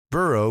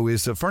Burrow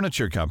is a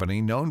furniture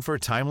company known for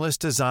timeless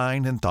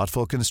design and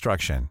thoughtful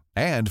construction,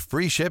 and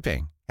free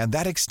shipping, and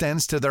that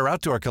extends to their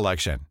outdoor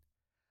collection.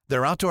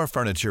 Their outdoor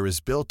furniture is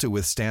built to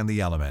withstand the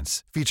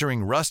elements,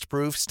 featuring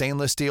rust-proof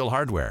stainless steel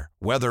hardware,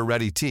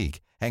 weather-ready teak,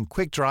 and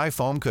quick-dry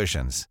foam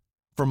cushions.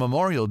 For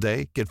Memorial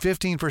Day, get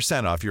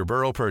 15% off your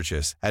Burrow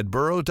purchase at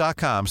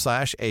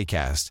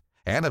burrow.com/acast,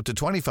 and up to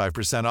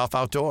 25% off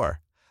outdoor.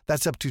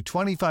 That's up to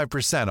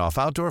 25% off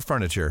outdoor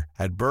furniture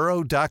at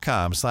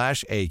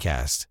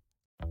burrow.com/acast.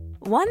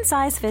 One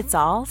size fits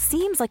all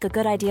seems like a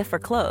good idea for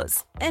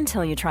clothes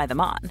until you try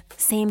them on.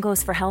 Same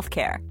goes for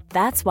healthcare.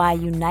 That's why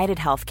United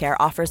Healthcare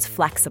offers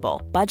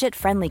flexible,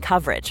 budget-friendly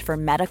coverage for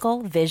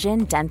medical,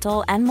 vision,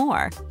 dental, and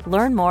more.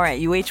 Learn more at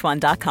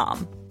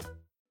uh1.com.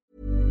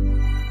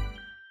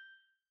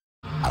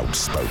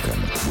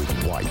 Outspoken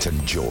with White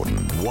and Jordan.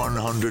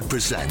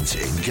 100%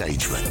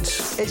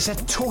 engagement. It's a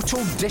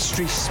total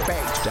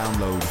disrespect.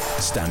 Download,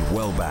 stand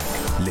well back,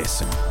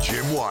 listen.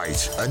 Jim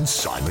White and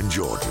Simon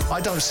Jordan.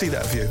 I don't see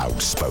that view.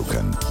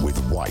 Outspoken with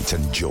White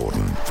and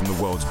Jordan. From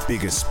the world's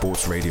biggest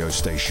sports radio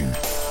station,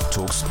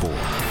 Talk Sport.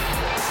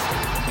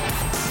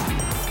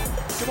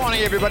 Good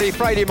morning, everybody.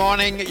 Friday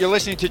morning. You're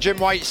listening to Jim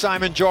White,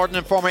 Simon Jordan,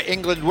 and former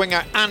England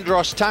winger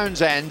Andros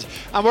Townsend.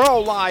 And we're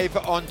all live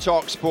on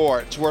Talk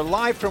Sport. We're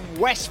live from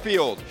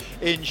Westfield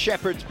in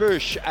Shepherd's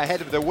Bush ahead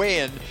of the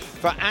weigh-in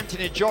for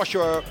Anthony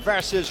Joshua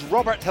versus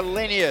Robert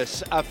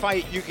Helenius, a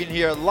fight you can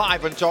hear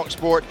live on Talk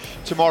Sport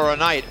tomorrow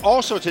night.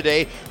 Also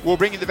today, we'll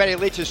bring you the very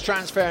latest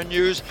transfer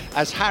news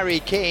as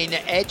Harry Kane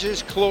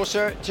edges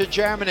closer to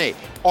Germany.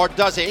 Or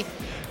does he?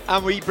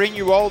 And we bring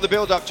you all the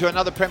build-up to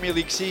another Premier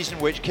League season,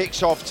 which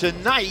kicks off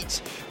tonight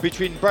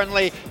between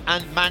Burnley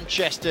and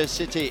Manchester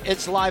City.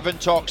 It's live on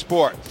Talk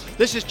Sport.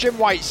 This is Jim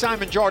White,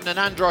 Simon Jordan and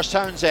Andros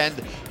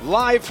Townsend,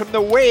 live from the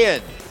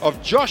weigh-in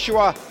of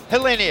Joshua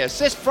Helenius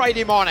this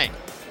Friday morning.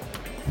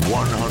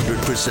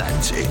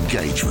 100%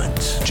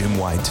 engagement. Jim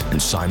White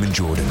and Simon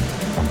Jordan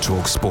on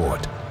Talk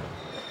Sport.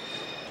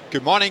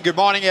 Good morning,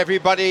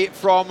 everybody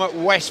from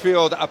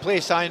Westfield, a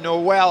place I know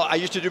well. I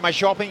used to do my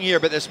shopping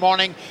here, but this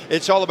morning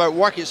it's all about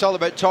work, it's all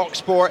about Talk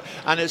Sport,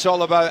 and it's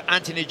all about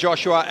Anthony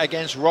Joshua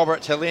against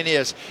Robert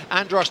Helenius.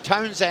 Andros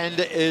Townsend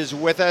is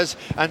with us,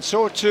 and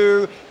so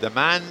too the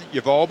man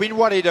you've all been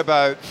worried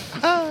about,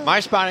 my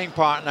sparring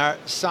partner,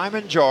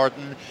 Simon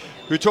Jordan,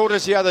 who told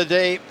us the other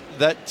day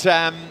that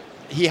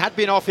he had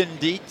been off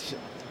indeed,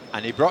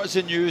 and he brought us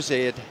the news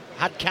he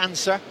had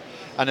cancer,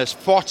 and has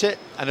fought it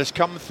and has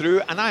come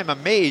through, and I'm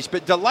amazed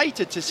but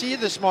delighted to see you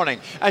this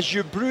morning as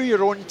you brew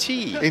your own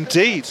tea.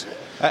 Indeed.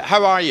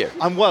 How are you?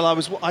 I'm well.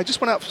 I just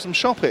went out for some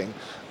shopping,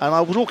 and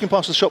I was walking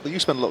past the shop that you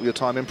spend a lot of your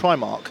time in,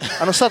 Primark,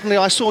 and suddenly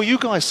I saw you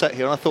guys sat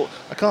here, and I thought,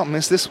 I can't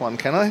miss this one,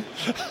 can I?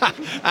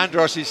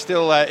 Andros is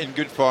still in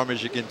good form,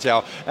 as you can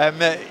tell.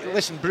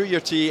 Listen, brew your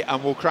tea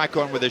and we'll crack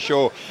on with the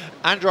show.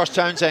 Andros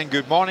Townsend,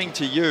 good morning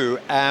to you.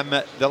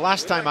 The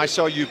last time I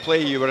saw you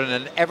play, you were in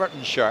an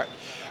Everton shirt.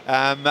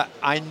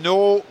 I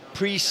know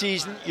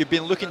pre-season you've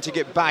been looking to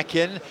get back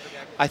in.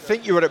 I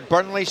think you were at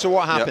Burnley, so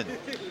what happened?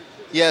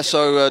 Yeah,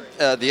 so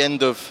at the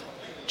end of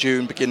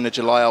June, beginning of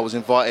July, I was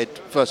invited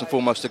first and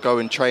foremost to go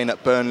and train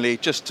at Burnley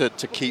just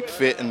to keep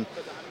fit and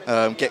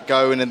get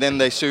going. And then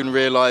they soon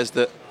realised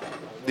that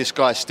this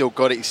guy's still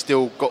got it, he's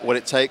still got what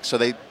it takes. So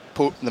the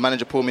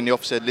manager pulled me in the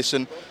office and said,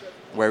 listen,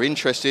 we're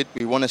interested,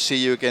 we want to see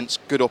you against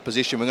good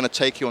opposition. We're going to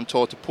take you on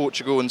tour to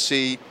Portugal and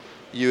see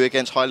you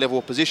against high-level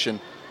opposition.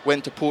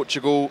 Went to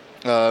Portugal,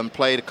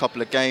 played a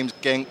couple of games.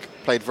 Genk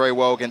played very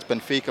well against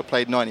Benfica,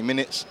 played 90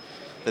 minutes.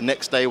 The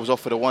next day was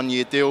offered a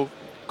one-year deal.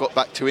 Got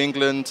back to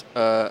England,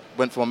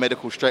 went for my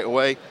medical straight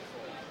away.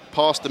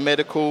 Passed the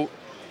medical.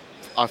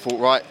 I thought,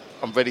 right,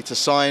 I'm ready to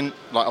sign.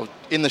 Like I was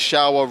in the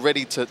shower,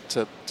 ready to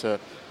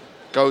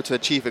go to the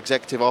chief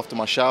executive after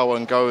my shower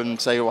and go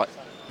and say, right,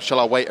 shall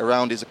I wait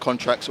around? Is the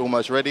contract's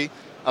almost ready?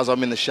 As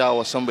I'm in the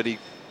shower, somebody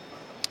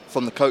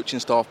from the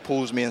coaching staff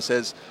pulls me and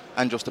says,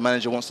 Andros, the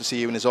manager, wants to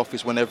see you in his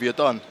office whenever you're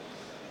done.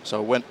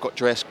 So I got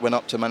dressed, went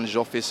up to the manager's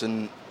office,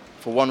 and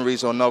for one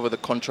reason or another, the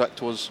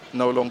contract was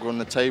no longer on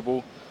the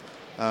table.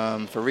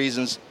 For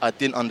reasons I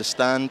didn't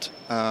understand.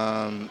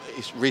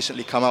 It's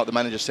recently come out, the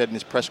manager said in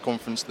his press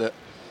conference that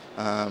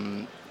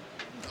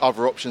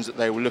other options that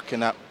they were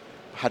looking at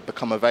had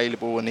become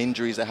available, and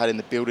injuries they had in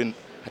the building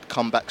had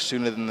come back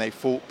sooner than they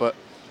thought. But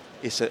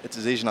it's a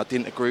decision I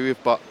didn't agree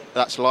with, but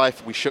that's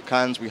life. We shook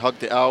hands, we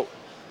hugged it out.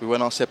 We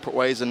went our separate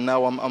ways, and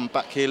now I'm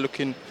back here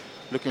looking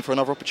for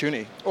another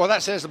opportunity. Well,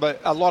 that says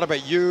a lot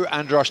about you,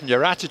 Andros, and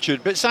your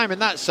attitude. But Simon,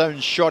 that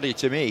sounds shoddy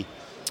to me.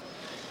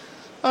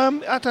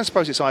 I don't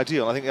suppose it's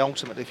ideal. I think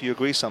ultimately, if you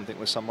agree something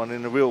with someone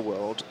in the real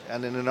world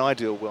and in an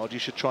ideal world, you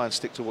should try and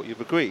stick to what you've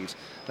agreed.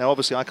 Now,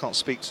 obviously, I can't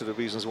speak to the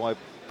reasons why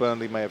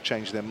Burnley may have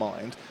changed their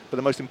mind, but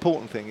the most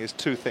important thing is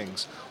two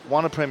things.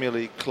 One, a Premier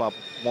League club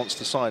wants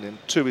to sign him.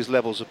 Two, his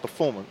levels of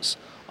performance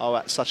are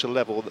at such a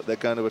level that they're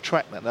going to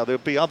attract that. Now,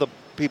 there'll be other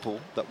people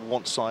that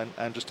want to sign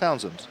Andros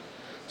Townsend.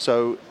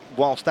 So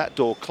whilst that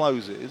door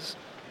closes,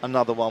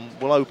 another one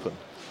will open.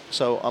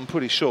 So I'm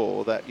pretty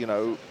sure that, you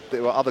know,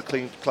 there are other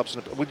clean clubs.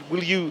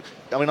 Will you?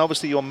 I mean,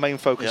 obviously your main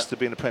focus is to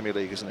be in the Premier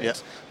League, isn't it? Yeah.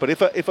 But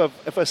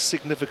if a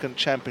significant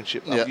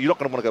championship, you're not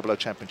going to want to go below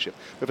championship.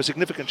 But if a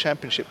significant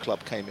championship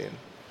club came in,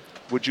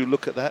 would you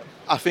look at that?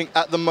 I think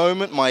at the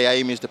moment my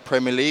aim is the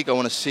Premier League. I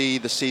want to see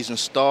the season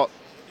start.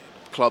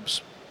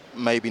 Clubs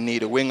maybe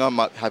need a winger,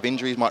 might have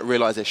injuries, might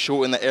realise they're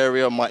short in the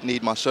area, might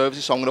need my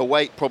services. So I'm going to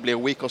wait probably a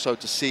week or so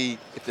to see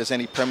if there's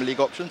any Premier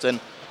League options. And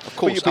of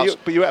course,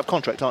 but you're out of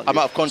contract, aren't you? I'm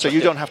out of contract. So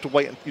you don't have to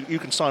wait. You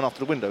can sign after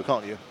the window,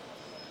 can't you?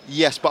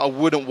 Yes, but I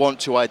wouldn't want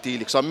to ideally,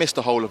 because I missed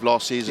the whole of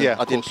last season.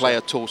 I didn't play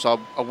at all, so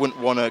I wouldn't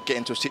want to get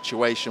into a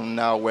situation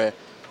now where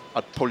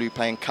I'd probably be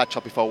playing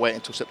catch-up if I wait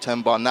until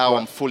September. Now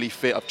I'm fully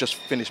fit. I've just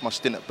finished my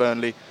stint at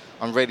Burnley.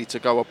 I'm ready to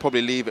go. I'll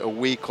probably leave it a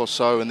week or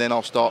so, and then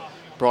I'll start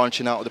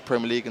branching out of the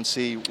Premier League and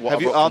see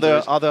what are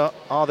there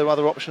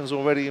other options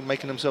already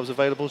making themselves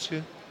available to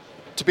you?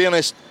 To be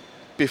honest,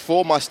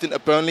 before my stint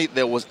at Burnley,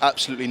 there was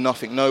absolutely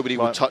nothing. Nobody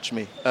would touch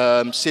me.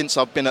 Since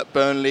I've been at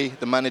Burnley,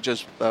 the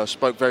managers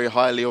spoke very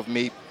highly of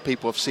me.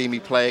 People have seen me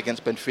play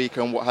against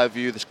Benfica and what have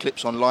you. There's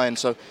clips online,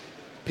 so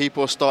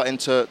people are starting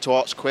to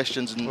ask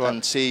questions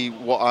and see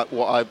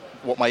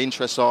what my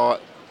interests are,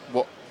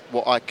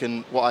 what I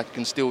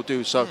can still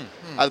do. So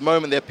at the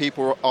moment, there are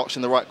people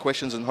asking the right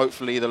questions, and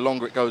hopefully, the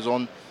longer it goes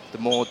on, the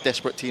more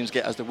desperate teams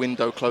get as the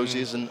window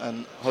closes, and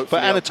hopefully.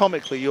 But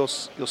anatomically, you're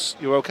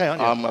okay,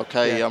 aren't you? I'm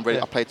okay. Yeah, I'm ready.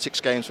 I played 6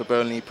 games for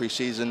Burnley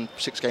pre-season,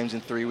 6 games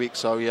in 3 weeks.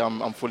 So yeah,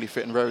 I'm fully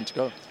fit and raring to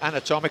go.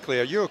 Anatomically,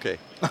 are you okay?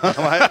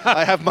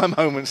 I have my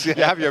moments. Yeah.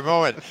 You have your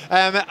moment.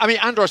 I mean,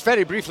 Andros,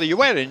 very briefly, you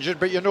were injured,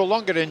 but you're no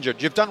longer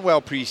injured. You've done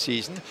well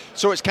pre-season,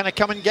 so it's kind of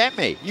come and get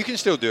me. You can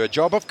still do a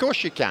job, of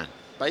course you can.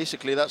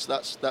 Basically, that's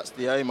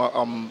the aim.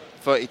 I'm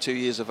 32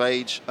 years of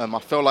age. I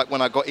felt like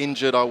when I got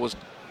injured, I was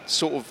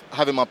sort of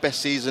having my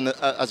best season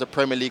as a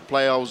Premier League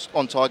player. I was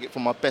on target for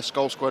my best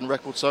goal scoring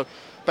record. So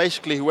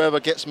basically, whoever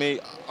gets me,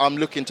 I'm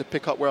looking to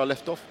pick up where I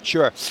left off.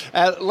 Sure.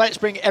 Let's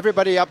bring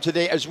everybody up to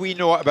date as we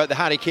know about the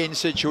Harry Kane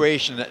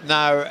situation.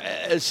 Now,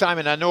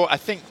 Simon, I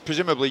think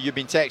presumably you've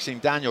been texting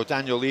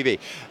Daniel Levy,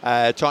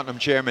 Tottenham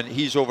chairman.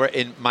 He's over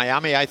in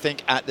Miami, I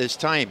think, at this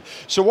time.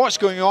 So what's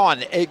going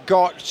on? It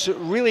got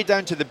really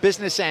down to the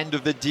business end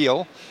of the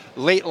deal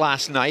late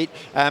last night.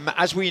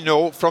 As we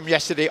know from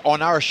yesterday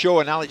on our show,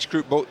 and Alex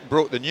Crook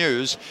broke the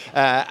news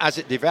as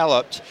it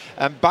developed,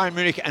 Bayern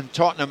Munich and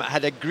Tottenham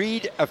had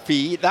agreed a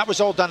fee. That was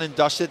all done and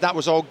dusted. That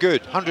was all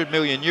good. 100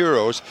 million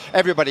euros.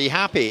 Everybody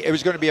happy. It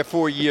was going to be a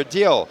 4-year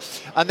deal.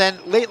 And then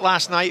late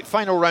last night,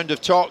 final round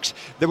of talks,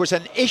 there was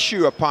an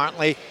issue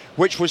apparently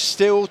which was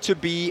still to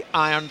be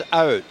ironed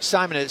out.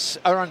 Simon, it's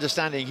our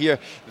understanding here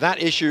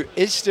that issue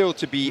is still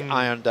to be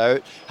ironed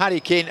out.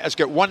 Harry Kane has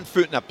got one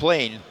foot in a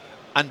plane,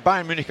 and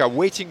Bayern Munich are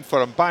waiting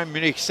for him. Bayern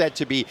Munich said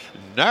to be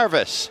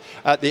nervous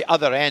at the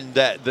other end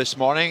this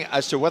morning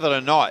as to whether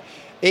or not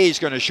A is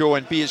going to show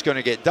and B is going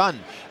to get done.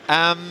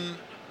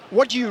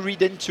 What do you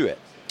read into it?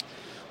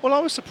 Well, I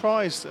was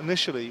surprised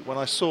initially when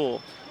I saw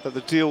that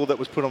the deal that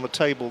was put on the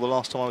table the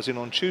last time I was in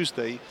on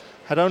Tuesday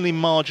had only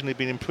marginally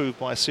been improved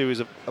by a series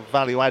of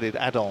value-added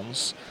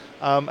add-ons,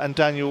 and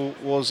Daniel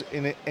was,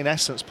 in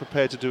essence,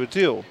 prepared to do a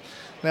deal.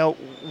 Now,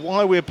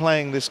 why we're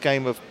playing this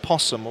game of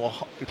possum or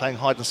playing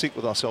hide and seek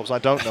with ourselves, I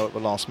don't know at the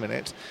last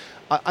minute.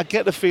 I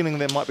get the feeling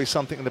there might be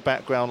something in the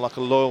background like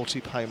a loyalty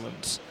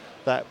payment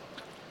that,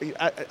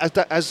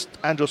 as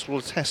Andros will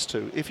attest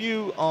to, if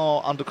you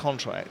are under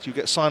contract, you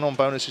get sign-on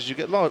bonuses, you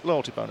get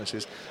loyalty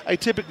bonuses.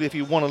 Typically, if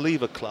you want to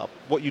leave a club,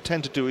 what you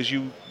tend to do is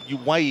you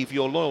waive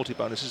your loyalty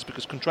bonuses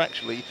because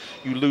contractually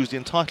you lose the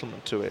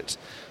entitlement to it.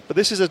 But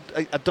this is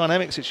a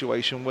dynamic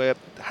situation where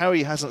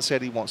Harry hasn't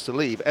said he wants to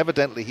leave.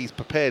 Evidently, he's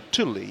prepared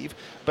to leave,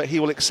 but he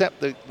will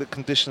accept the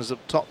conditions of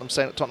Tottenham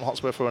staying at Tottenham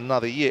Hotspur for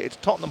another year. It's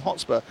Tottenham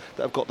Hotspur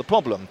that have got the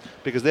problem,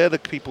 because they're the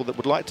people that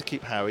would like to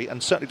keep Harry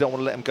and certainly don't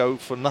want to let him go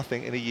for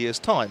nothing in a year's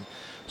time.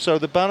 So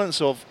the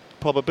balance of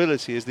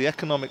probability is the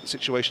economic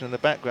situation in the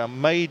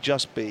background may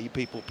just be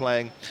people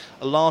playing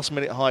a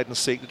last-minute hide and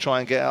seek to try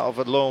and get out of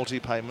a loyalty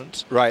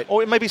payment, right?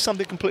 Or it may be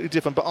something completely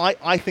different. But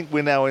I think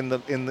we're now in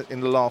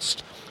the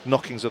last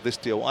knockings of this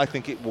deal. I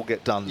think it will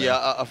get done now.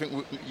 Yeah, I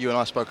think you and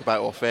I spoke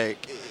about it off air.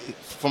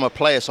 From a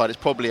player side, it's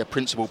probably a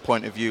principal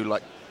point of view.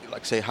 Like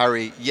say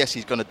Harry, yes,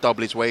 he's going to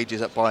double his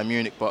wages at Bayern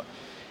Munich, but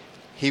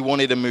he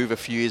wanted a move a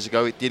few years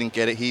ago. He didn't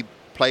get it. He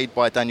played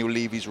by Daniel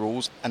Levy's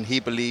rules, and he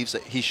believes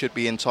that he should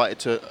be entitled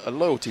to a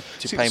loyalty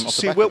payment off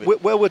the back of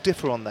it. Where we're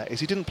different on that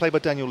is he didn't play by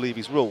Daniel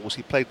Levy's rules,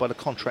 he played by the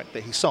contract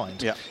that he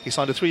signed. Yeah. He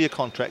signed a 3-year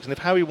contract, and if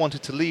Harry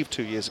wanted to leave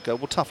 2 years ago,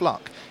 well, tough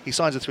luck. He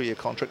signs a 3-year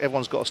contract,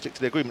 everyone's got to stick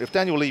to the agreement. If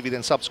Daniel Levy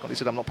then subsequently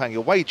said, I'm not paying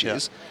your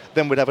wages,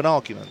 then we'd have an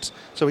argument.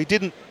 So he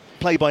didn't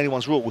play by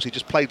anyone's rules, he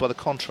just played by the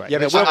contract. Yeah,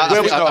 but it's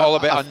not all a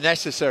bit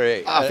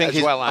unnecessary I think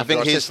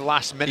his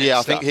last minute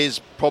I think his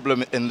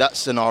problem in that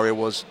scenario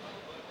was,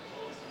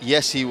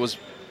 yes, he was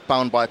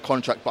bound by a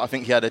contract, but I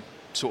think he had a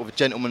sort of a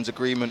gentleman's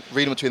agreement.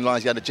 Reading between the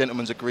lines, he had a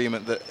gentleman's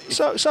agreement that.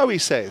 So he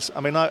says. I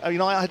mean,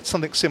 I had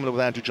something similar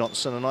with Andrew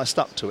Johnson, and I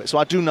stuck to it. So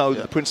I do know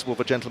the principle of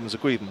a gentleman's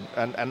agreement,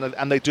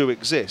 and they do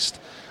exist.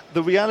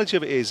 the reality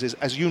of it is,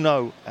 as you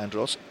know,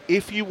 Andros,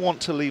 if you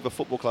want to leave a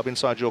football club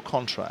inside your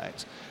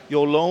contract,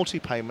 your loyalty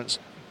payments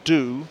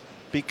do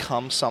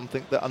become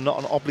something that are not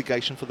an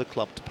obligation for the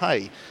club to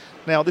pay.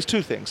 Now, there's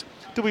two things.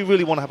 Do we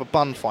really want to have a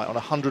bun fight on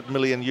a €100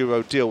 million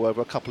deal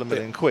over a couple of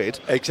million quid?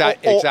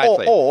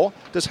 Exactly. Or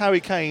does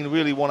Harry Kane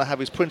really want to have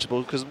his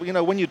principles? Because, you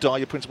know, when you die,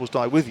 your principles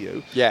die with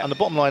you. Yeah. And the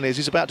bottom line is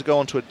he's about to go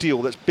on to a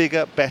deal that's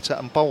bigger, better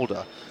and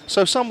bolder.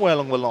 So somewhere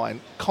along the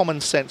line,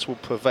 common sense will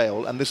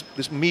prevail, and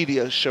this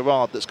media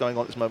charade that's going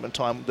on at this moment in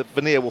time, the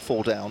veneer will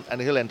fall down, and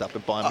he'll end up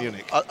in Bayern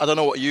Munich. I don't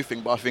know what you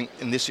think, but I think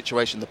in this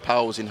situation, the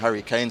power is in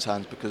Harry Kane's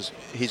hands, because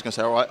he's going to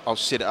say, all right, I'll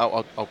sit it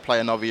out, I'll play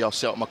another year, I'll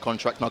set up my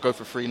contract, and I'll go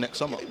for free next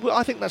summer. Well,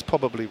 I think that's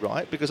probably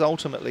right, because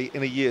ultimately,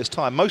 in a year's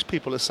time, most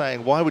people are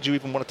saying, why would you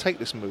even want to take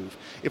this move?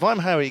 If I'm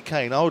Harry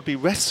Kane, I would be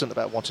reticent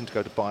about wanting to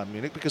go to Bayern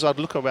Munich, because I'd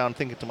look around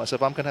thinking to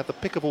myself, I'm going to have the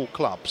pick of all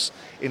clubs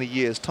in a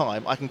year's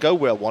time. I can go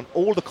where I want.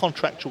 All the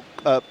contractual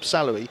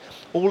salary,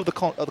 all of the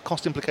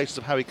cost implications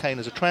of Harry Kane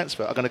as a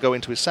transfer are going to go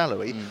into his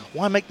salary.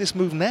 Why make this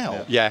move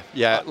now? Yeah.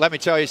 Let me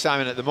tell you,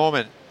 Simon, at the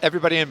moment,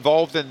 everybody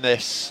involved in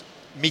this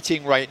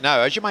meeting right now,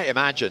 as you might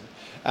imagine,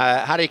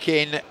 Harry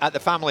Kane at the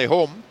family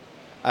home,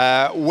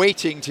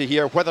 waiting to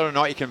hear whether or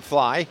not he can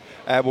fly.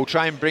 We'll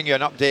try and bring you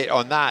an update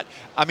on that.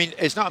 I mean,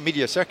 it's not a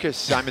media circus,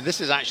 Simon. This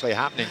is actually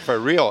happening for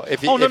real,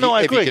 if you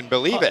can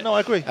believe it. No,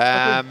 I agree.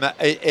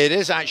 It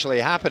is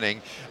actually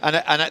happening. And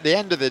at the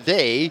end of the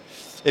day,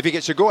 if he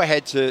gets a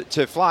go-ahead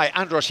to fly,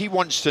 Andros, he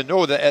wants to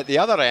know that at the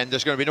other end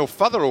there's going to be no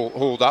further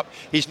hold-up.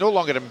 He's no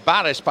longer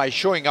embarrassed by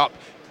showing up,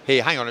 hey,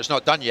 hang on, it's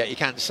not done yet, you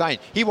can't sign.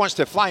 He wants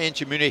to fly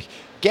into Munich,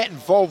 get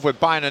involved with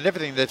Bayern and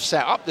everything they've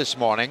set up this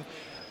morning,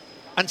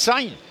 and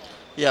sign.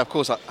 Yeah, of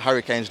course,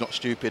 Harry Kane's not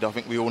stupid. I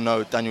think we all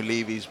know Daniel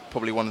Levy's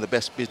probably one of the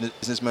best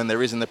businessmen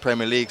there is in the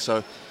Premier League,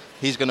 so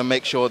he's going to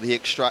make sure that he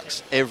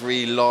extracts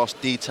every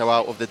last detail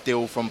out of the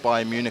deal from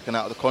Bayern Munich and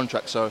out of the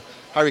contract. So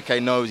Harry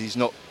Kane knows he's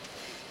not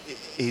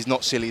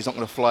silly, he's not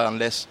going to fly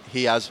unless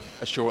he has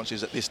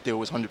assurances that this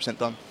deal is 100%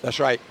 done. That's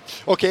right.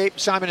 Okay,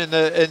 Simon, in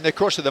the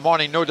course of the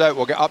morning, no doubt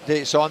we'll get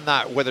updates on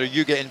that, whether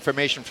you get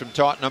information from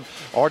Tottenham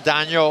or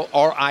Daniel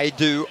or I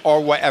do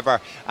or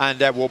whatever, and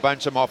we'll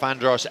bounce them off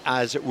Andros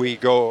as we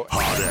go.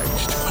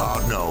 Hard-edged,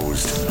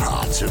 hard-nosed,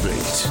 hard to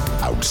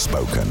beat.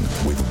 Outspoken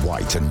with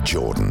White and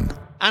Jordan.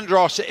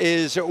 Andros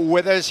is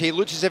with us. He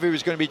looked as if he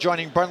was going to be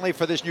joining Burnley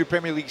for this new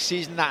Premier League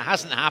season. That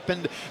hasn't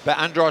happened, but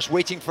Andros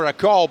waiting for a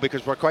call,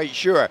 because we're quite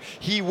sure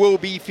he will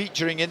be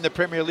featuring in the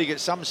Premier League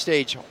at some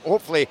stage,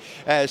 hopefully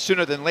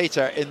sooner than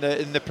later in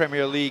the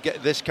Premier League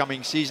this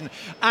coming season.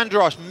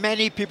 Andros,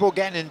 many people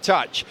getting in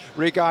touch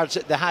regards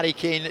the Harry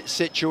Kane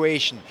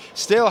situation.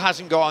 Still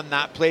hasn't got on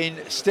that plane,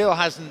 still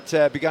hasn't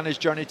begun his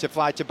journey to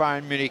fly to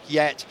Bayern Munich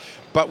yet,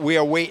 but we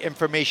await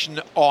information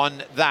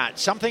on that.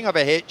 Something of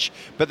a hitch,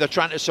 but they're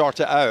trying to sort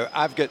it out.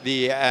 I've got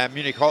the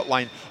Munich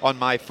hotline on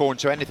my phone,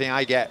 so anything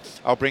I get,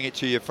 I'll bring it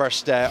to you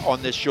first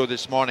on this show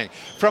this morning.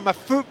 From a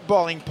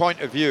footballing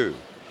point of view,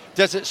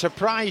 does it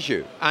surprise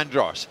you,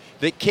 Andros,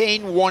 that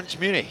Kane wants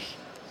Munich?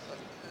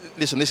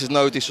 Listen, this is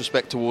no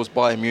disrespect towards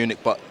Bayern Munich,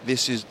 but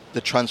this is the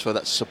transfer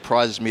that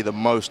surprises me the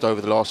most over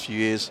the last few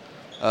years.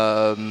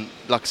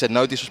 Like I said,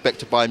 no disrespect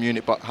to Bayern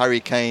Munich, but Harry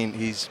Kane,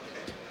 he's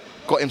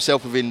got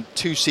himself within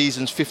 2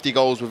 seasons, 50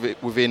 goals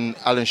within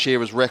Alan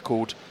Shearer's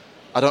record.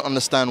 I don't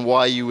understand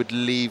why you would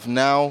leave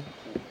now.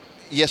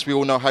 Yes, we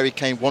all know Harry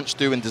Kane wants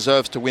to and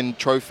deserves to win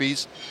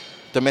trophies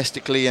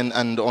domestically and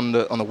on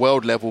the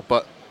world level,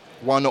 but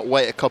why not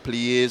wait a couple of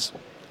years,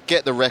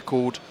 get the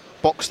record,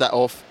 box that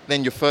off,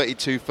 then you're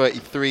 32,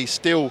 33,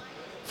 still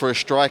for a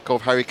striker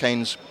of Harry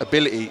Kane's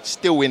ability,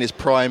 still in his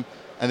prime,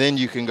 and then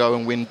you can go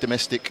and win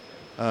domestic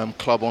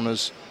club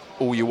honours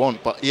all you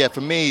want. But yeah,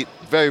 for me,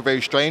 very,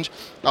 very strange.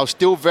 I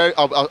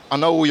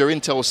know all your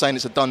intel was saying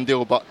it's a done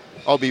deal, but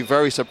I'll be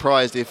very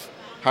surprised if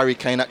Harry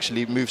Kane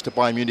actually moves to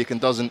Bayern Munich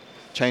and doesn't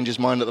change his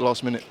mind at the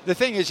last minute. The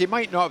thing is, he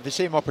might not have the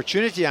same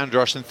opportunity,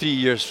 Andros, in 3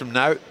 years from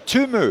now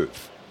to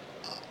move.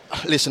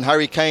 Listen,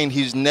 Harry Kane,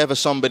 he's never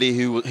somebody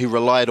who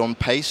relied on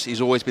pace.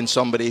 He's always been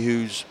somebody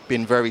who's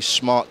been very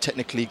smart,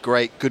 technically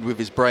great, good with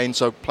his brain.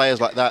 So players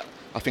like that,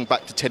 I think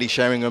back to Teddy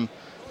Sheringham,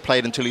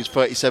 played until he's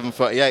 37,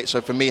 38. So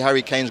for me,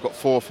 Harry Kane's got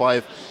 4 or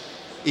 5,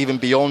 even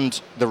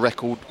beyond the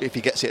record, if he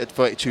gets it at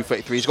 32,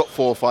 33. He's got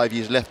 4 or 5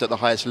 years left at the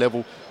highest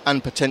level,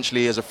 and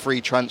potentially as a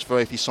free transfer,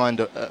 if he signed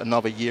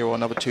another year or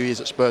another 2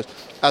 years at Spurs,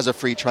 as a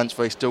free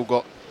transfer, he's still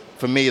got,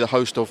 for me, the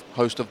host of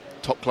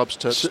top clubs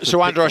to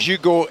So Andros, you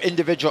go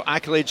individual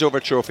accolades over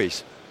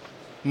trophies?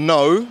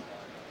 No.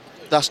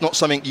 That's not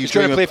something you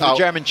dream about. Play for the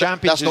German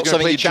champions. That's not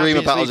something you dream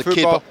about as a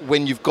kid. But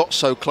when you've got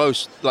so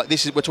close, like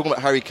we're talking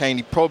about Harry Kane.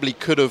 He probably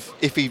could have,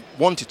 if he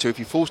wanted to, if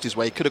he forced his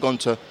way, he could have gone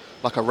to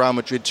like a Real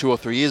Madrid 2 or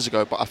 3 years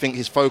ago. But I think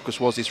his focus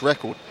was this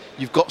record.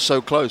 You've got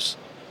so close.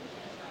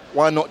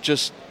 Why not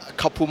just a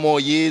couple more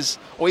years,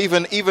 or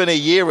even a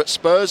year at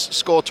Spurs,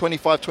 score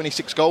 25,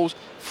 26 goals,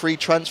 free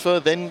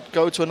transfer, then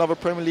go to another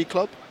Premier League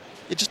club?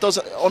 It just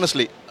doesn't.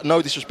 Honestly,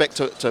 no disrespect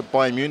to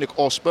Bayern Munich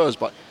or Spurs,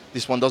 but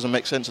this one doesn't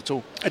make sense at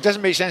all. It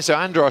doesn't make sense to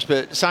Andros,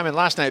 but Simon,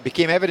 last night it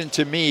became evident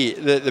to me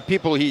that the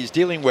people he's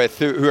dealing with,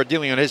 who are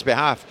dealing on his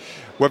behalf,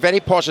 were very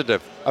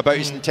positive about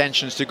his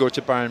intentions to go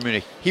to Bayern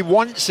Munich. He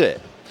wants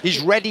it. He's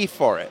ready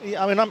for it.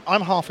 Yeah, I mean,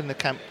 I'm half in the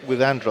camp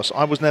with Andros.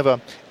 I was never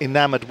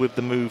enamoured with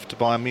the move to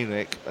Bayern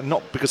Munich,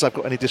 not because I've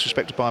got any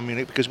disrespect to Bayern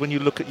Munich, because when you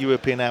look at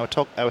European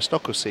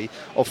aristocracy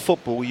of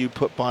football, you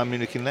put Bayern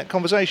Munich in that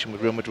conversation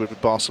with Real Madrid,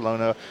 with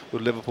Barcelona,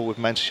 with Liverpool, with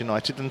Manchester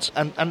United,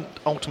 and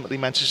ultimately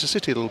Manchester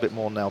City a little bit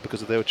more now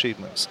because of their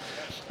achievements.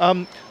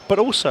 But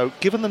also,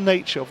 given the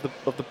nature of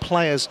the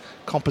player's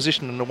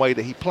composition and the way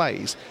that he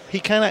plays, he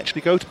can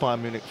actually go to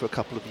Bayern Munich for a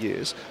couple of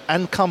years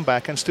and come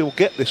back and still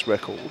get this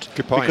record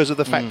because of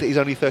the fact that he's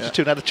only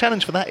 32. Yeah. Now, the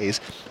challenge for that is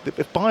that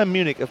if Bayern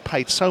Munich have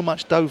paid so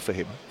much dough for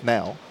him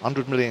now,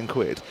 100 million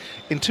quid,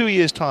 in 2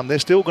 years' time, they're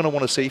still going to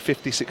want to see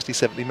 50, 60,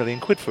 70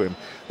 million quid for him.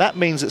 That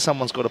means that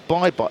someone's got to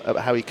buy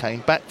Harry Kane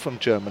back from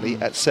Germany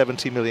at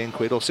 70 million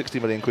quid or 60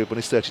 million quid when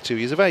he's 32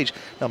 years of age.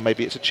 Now,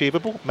 maybe it's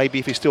achievable. Maybe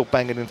if he's still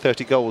banging in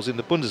 30 goals in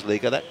the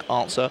Bundesliga, that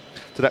answer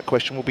to that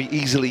question will be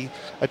easily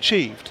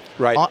achieved.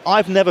 Right.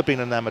 I've never been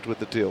enamoured with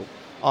the deal.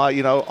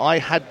 I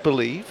had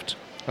believed,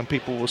 and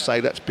people will say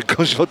that's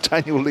because you're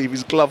Daniel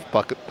Levy's glove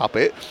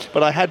puppet,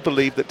 but I had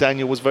believed that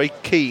Daniel was very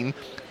keen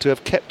to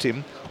have kept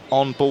him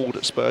on board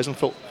at Spurs and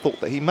thought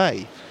that he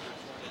may.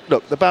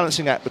 Look, the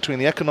balancing act between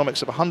the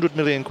economics of 100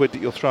 million quid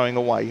that you're throwing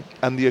away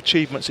and the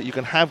achievements that you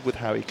can have with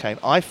Harry Kane,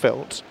 I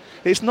felt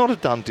it's not a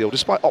done deal.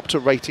 Despite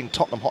Opta rating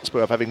Tottenham Hotspur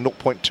of having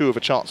 0.2 of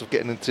a chance of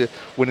getting into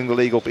winning the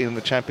league or being in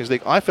the Champions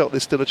League, I felt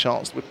there's still a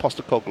chance with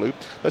Postecoglou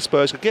that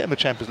Spurs could get in the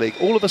Champions League.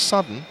 All of a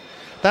sudden,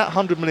 that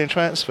 100 million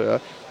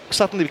transfer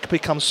suddenly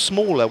becomes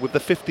smaller with the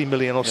 50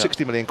 million or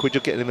 60 million quid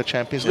you're getting in the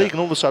Champions League, and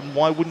all of a sudden,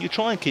 why wouldn't you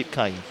try and keep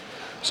Kane?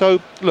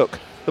 So, look,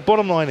 the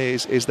bottom line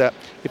is that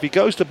if he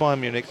goes to Bayern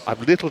Munich,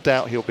 I've little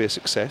doubt he'll be a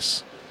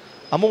success.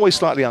 I'm always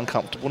slightly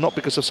uncomfortable, not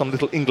because of some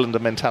little Englander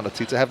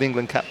mentality, to have the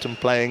England captain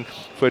playing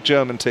for a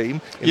German team in the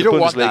Bundesliga. You don't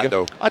want that,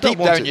 though. I don't Deep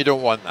want down, it. you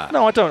don't want that.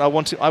 No, I don't. I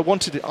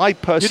wanted it. I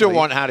personally. You don't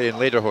want Harry in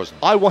Lederhosen.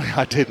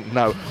 I didn't.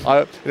 No.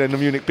 In the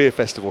Munich Beer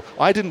Festival,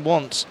 I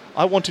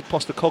wanted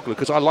Postecoglou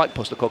because I like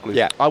Postecoglou.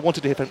 Yeah. I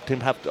wanted him to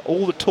have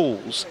all the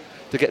tools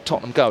to get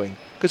Tottenham going.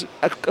 Because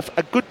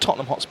a good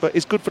Tottenham Hotspur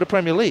is good for the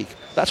Premier League.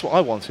 That's what I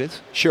wanted.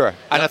 Sure.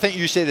 And I think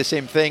you say the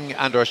same thing,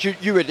 Andros.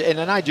 You would, in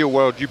an ideal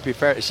world, you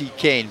prefer to see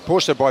Kane,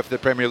 poster boy for the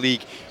Premier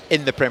League,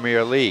 in the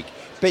Premier League.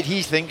 But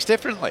he thinks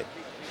differently.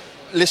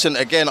 Listen,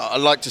 again,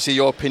 I'd like to see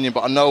your opinion,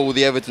 but I know all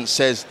the evidence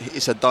says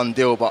it's a done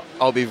deal, but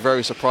I'll be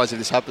very surprised if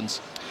this happens.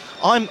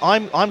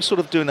 I'm sort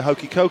of doing a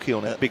hokey cokey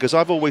on it because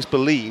I've always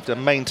believed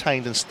and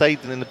maintained and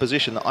stayed in the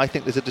position that I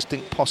think there's a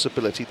distinct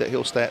possibility that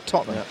he'll stay at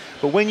Tottenham. Yeah.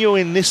 But when you're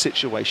in this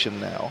situation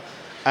now,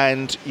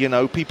 and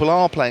people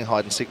are playing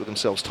hide and seek with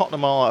themselves,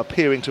 Tottenham are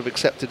appearing to have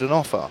accepted an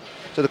offer.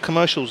 So the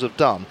commercials have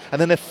done,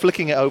 and then they're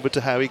flicking it over to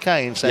Harry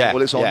Kane, saying,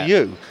 "Well, it's on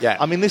you." Yeah.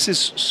 I mean, this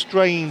is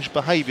strange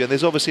behaviour.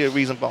 There's obviously a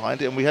reason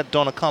behind it, and we had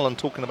Donna Cullen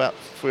talking about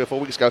 3 or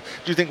 4 weeks ago.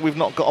 Do you think we've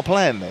not got a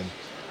plan then?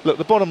 Look,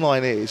 the bottom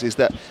line is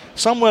that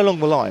somewhere along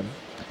the line,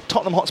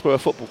 Tottenham Hotspur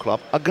Football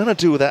Club are going to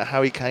do without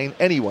Harry Kane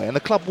anyway, and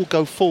the club will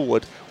go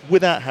forward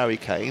without Harry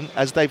Kane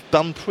as they've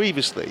done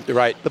previously.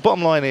 Right. The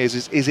bottom line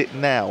is it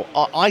now?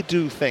 I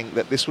do think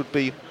that this would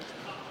be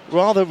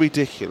rather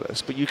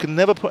ridiculous, but you can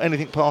never put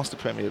anything past the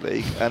Premier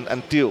League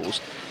and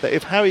deals that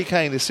if Harry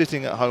Kane is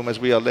sitting at home, as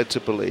we are led to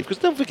believe, because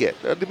don't forget,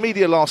 the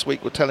media last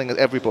week were telling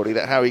everybody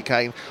that Harry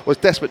Kane was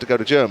desperate to go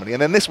to Germany,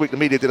 and then this week the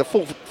media did a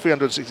full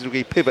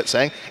 360-degree pivot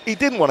saying he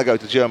didn't want to go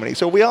to Germany.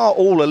 So we are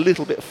all a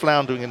little bit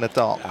floundering in the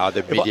dark.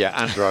 The media,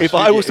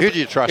 Andros. Who do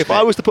you trust? If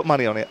I was to put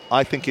money on it,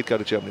 I think he'd go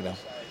to Germany now.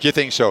 Do you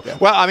think so? Yeah.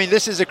 Well, I mean,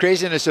 this is the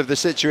craziness of the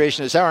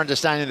situation. It's our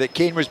understanding that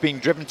Kane was being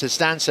driven to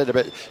Stansted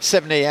about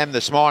 7 a.m.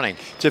 this morning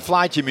to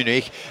fly to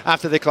Munich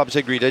after the clubs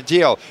agreed a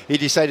deal. He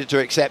decided to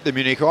accept the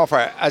Munich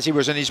offer. As he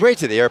was on his way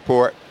to the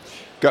airport,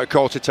 got a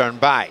call to turn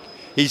back.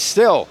 He's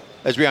still,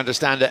 as we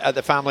understand it, at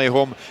the family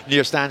home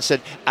near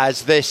Stansted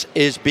as this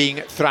is being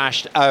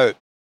thrashed out.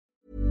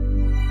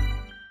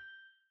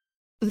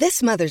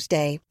 This Mother's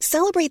Day,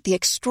 celebrate the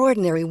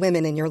extraordinary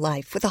women in your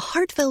life with a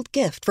heartfelt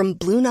gift from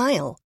Blue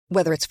Nile.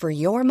 Whether it's for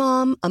your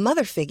mom, a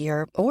mother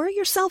figure, or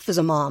yourself as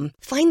a mom,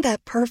 find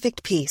that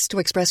perfect piece to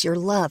express your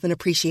love and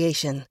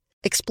appreciation.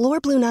 Explore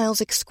Blue Nile's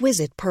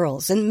exquisite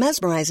pearls and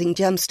mesmerizing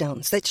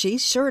gemstones that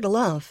she's sure to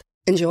love.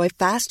 Enjoy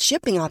fast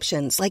shipping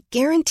options like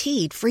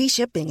guaranteed free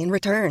shipping and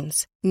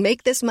returns.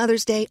 Make this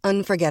Mother's Day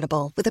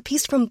unforgettable with a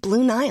piece from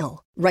Blue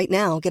Nile. Right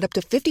now, get up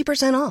to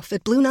 50% off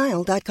at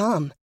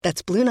BlueNile.com.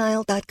 That's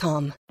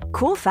BlueNile.com.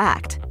 Cool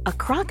fact, a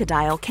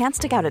crocodile can't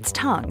stick out its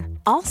tongue.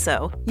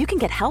 Also, you can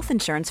get health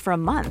insurance for a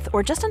month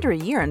or just under a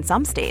year in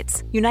some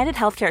states. United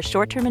Healthcare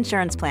short-term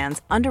insurance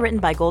plans, underwritten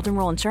by Golden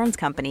Rule Insurance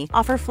Company,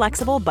 offer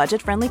flexible,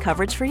 budget-friendly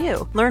coverage for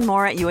you. Learn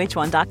more at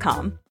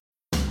UH1.com.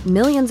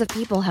 Millions of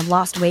people have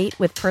lost weight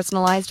with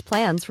personalized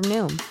plans from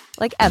Noom.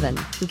 Like Evan,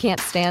 who can't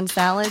stand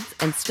salads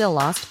and still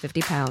lost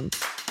 50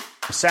 pounds.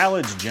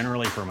 Salads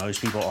generally for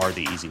most people are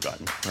the easy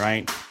button,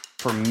 right?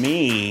 For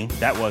me,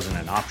 that wasn't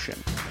an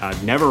option. I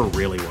never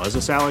really was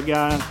a salad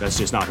guy. That's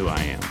just not who I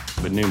am.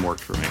 But Noom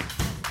worked for me.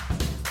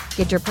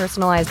 Get your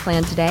personalized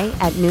plan today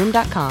at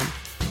Noom.com.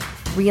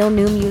 Real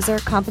Noom user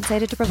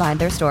compensated to provide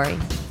their story.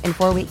 In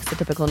 4 weeks, the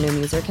typical Noom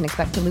user can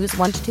expect to lose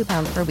 1 to 2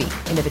 pounds per week.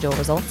 Individual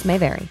results may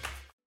vary.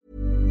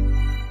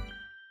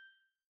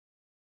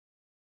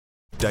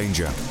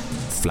 Danger.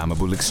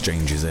 Flammable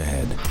exchanges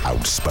ahead.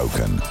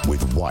 Outspoken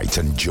with White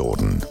and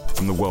Jordan.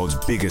 From the world's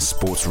biggest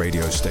sports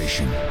radio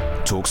station,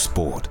 Talk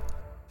Sport.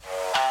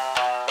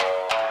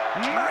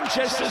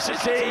 Manchester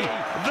City,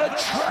 the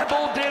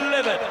treble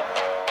delivered.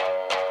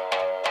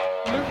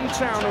 Luton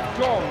Town have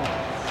gone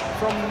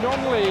from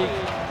non-league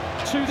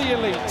to the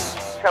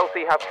elites.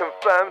 Chelsea have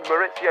confirmed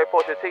Mauricio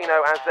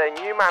Pochettino as their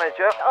new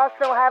manager.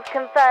 Arsenal have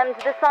confirmed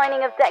the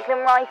signing of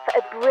Declan Rice for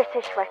a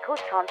British record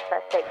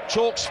transfer fee.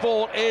 Talk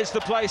Sport is the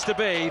place to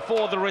be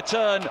for the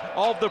return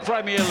of the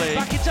Premier League.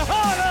 Back into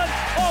Haaland!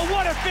 Oh,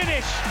 what a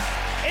finish!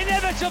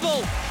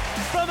 Inevitable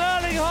from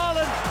Erling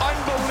Haaland.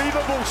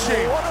 Unbelievable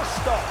save. What a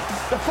stop.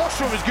 The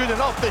first one was good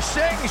enough. The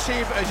second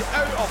save is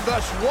out of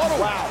this world.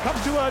 Wow.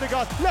 Comes to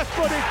Erdegaard, left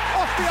footed,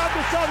 off the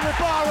underside of the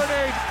bar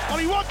and in.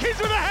 Ollie Watkins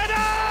with a header!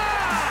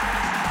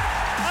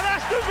 And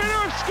Aston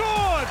Villa have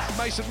scored!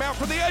 Mason Mount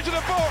from the edge of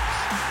the box.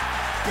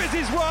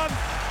 Busy's one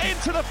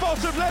into the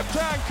bottom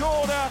left-hand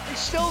corner. He's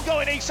still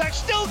going, Isak,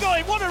 still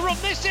going. What a run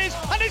this is.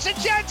 And it's a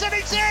chance and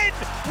it's in.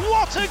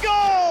 What a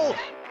goal!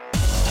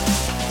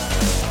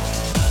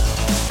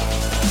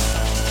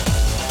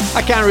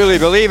 I can't really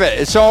believe it.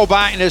 It's all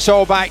back, and it's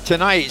all back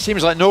tonight. It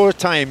seems like no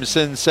time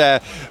since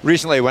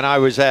recently when I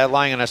was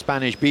lying on a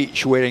Spanish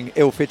beach wearing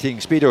ill-fitting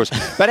Speedos.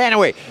 But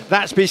anyway,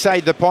 that's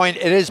beside the point.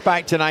 It is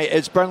back tonight.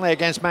 It's Burnley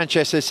against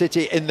Manchester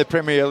City in the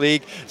Premier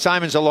League.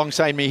 Simon's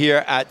alongside me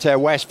here at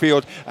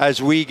Westfield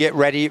as we get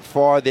ready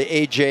for the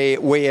AJ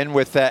weigh-in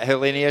with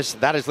Hellenius.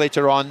 That is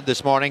later on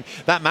this morning.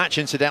 That match,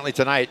 incidentally,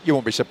 tonight, you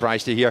won't be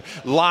surprised to hear,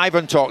 live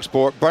on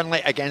TalkSport, Burnley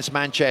against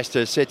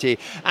Manchester City.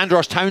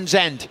 Andros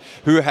Townsend,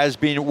 who has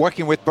been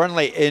working with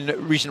Burnley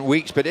in recent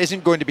weeks but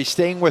isn't going to be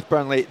staying with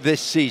Burnley this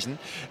season.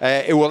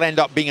 It will end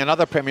up being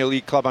another Premier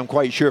League club, I'm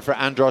quite sure, for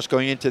Andros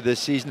going into this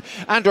season.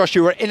 Andros,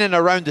 you were in and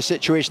around the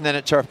situation then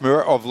at Turf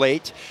Moor of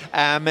late.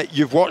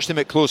 You've watched them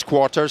at close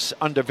quarters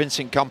under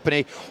Vincent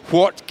Kompany.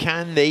 What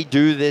can they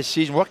do this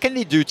season? What can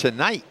they do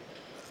tonight?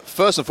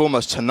 First and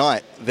foremost,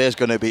 tonight, there's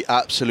going to be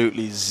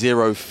absolutely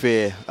zero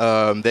fear.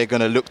 They're going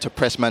to look to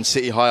press Man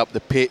City high up the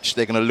pitch.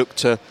 They're going to look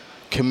to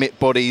commit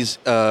bodies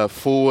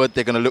forward.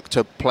 They're going to look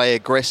to play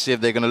aggressive.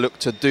 They're going to look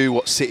to do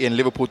what City and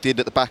Liverpool did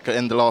at the back at the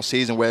end of last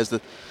season, whereas the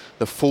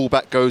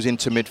fullback goes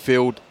into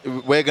midfield.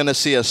 We're going to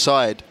see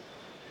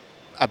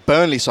a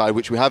Burnley side,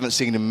 which we haven't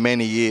seen in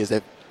many years.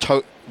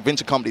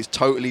 Vincent Kompany's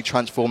totally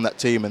transformed that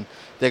team, and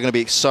they're going to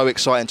be so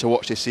exciting to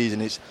watch this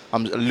season.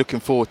 I'm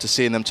looking forward to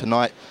seeing them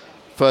tonight.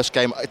 First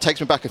game, it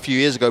takes me back a few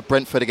years ago,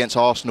 Brentford against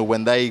Arsenal,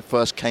 when they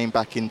first came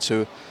back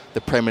into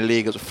the Premier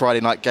League. It was a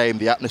Friday night game.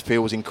 The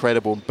atmosphere was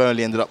incredible.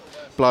 Burnley ended up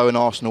blowing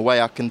Arsenal away.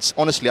 I can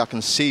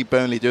see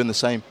Burnley doing the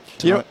same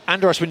tonight. You know,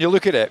 Andros, when you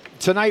look at it,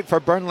 tonight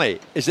for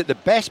Burnley, is it the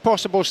best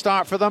possible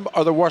start for them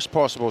or the worst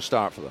possible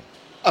start for them?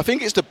 I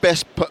think it's the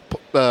best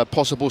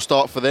possible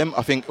start for them.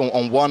 I think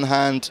on one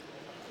hand,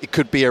 it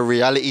could be a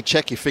reality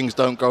check if things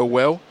don't go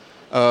well.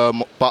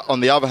 But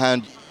on the other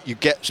hand, you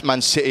get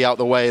Man City out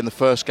the way in the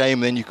first game,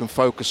 and then you can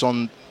focus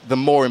on the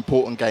more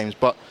important games.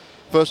 But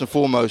first and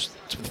foremost,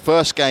 the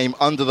first game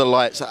under the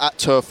lights at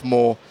Turf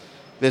Moor,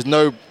 there's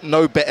no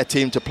better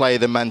team to play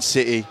than Man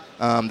City.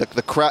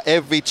 The crowd,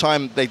 every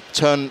time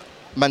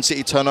Man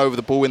City turn over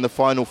the ball in the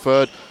final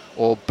third,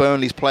 or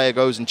Burnley's player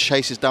goes and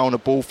chases down a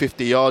ball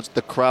 50 yards,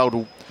 the crowd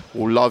will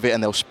love it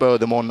and they'll spur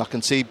them on. I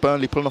can see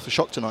Burnley pulling off a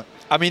shock tonight.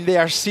 I mean, they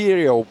are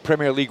serial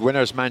Premier League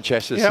winners,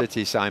 Manchester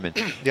City, Simon.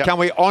 Yep. Can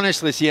we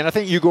honestly see, and I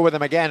think you go with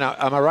them again,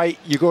 am I right?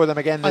 You go with them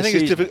again this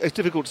season? I think it's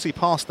difficult to see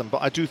past them,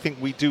 but I do think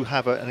we do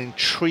have an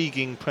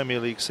intriguing Premier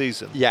League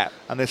season. Yeah.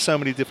 And there's so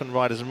many different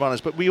riders and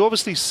runners. But we've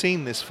obviously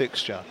seen this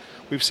fixture.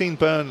 We've seen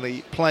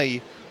Burnley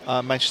play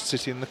Manchester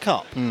City in the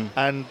Cup,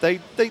 and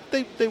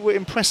they were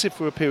impressive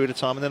for a period of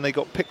time, and then they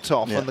got picked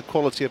off, and the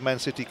quality of Man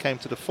City came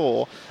to the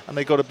fore, and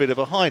they got a bit of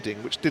a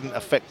hiding, which didn't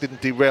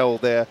derail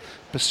their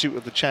pursuit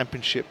of the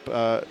Championship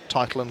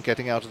title and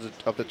getting out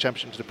of the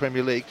Championship to the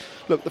Premier League.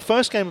 Look, the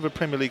first game of a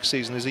Premier League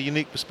season is a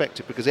unique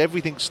perspective because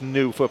everything's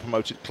new for a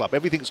promoted club.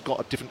 Everything's got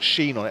a different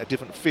sheen on it, a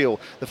different feel.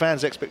 The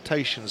fans'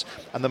 expectations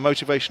and the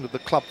motivation of the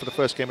club for the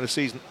first game of the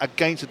season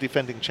against the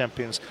defending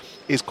champions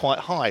is quite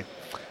high.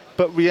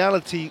 But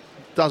reality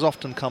does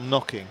often come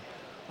knocking,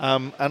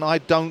 and I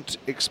don't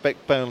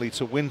expect Burnley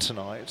to win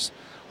tonight.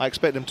 I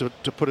expect them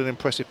to put an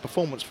impressive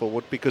performance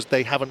forward because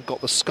they haven't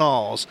got the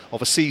scars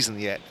of a season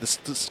yet. The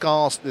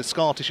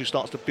scar tissue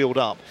starts to build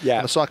up,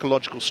 and the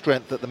psychological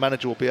strength that the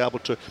manager will be able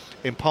to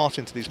impart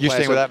into these players. You're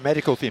staying with that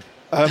medical theme.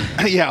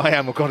 Yeah, I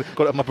am. I've got it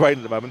on my brain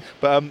at the moment.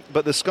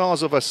 But the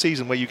scars of a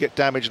season where you get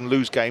damaged and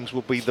lose games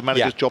will be the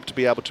manager's job to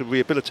be able to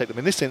rehabilitate them.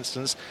 In this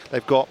instance,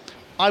 they've got,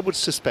 I would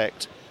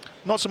suspect,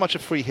 not so much a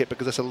free hit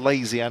because that's a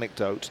lazy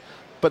anecdote,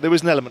 But there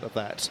is an element of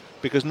that,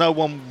 because no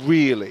one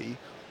really,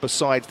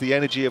 besides the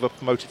energy of a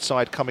promoted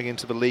side coming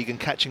into the league and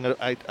catching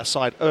a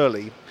side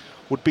early,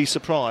 would be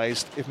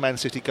surprised if Man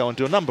City go and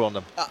do a number on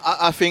them.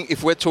 I think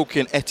if we're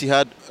talking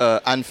Etihad,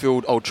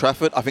 Anfield, Old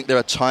Trafford, I think there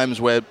are times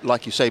where,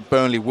 like you say,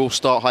 Burnley will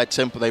start high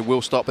tempo, they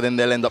will start, but then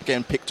they'll end up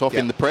getting picked off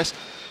in the press.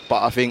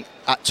 But I think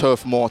at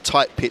Turf Moor,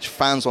 tight pitch,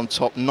 fans on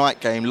top, night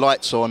game,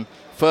 lights on,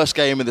 first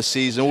game of the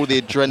season, all the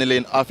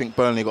adrenaline, I think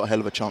Burnley got a hell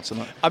of a chance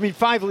tonight. I mean,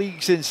 5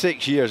 leagues in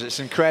 6 years, it's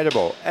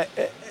incredible.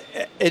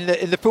 In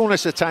the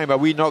fullness of time, are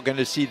we not going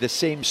to see the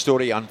same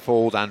story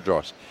unfold,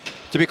 Andros?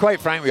 To be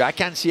quite frank with you, I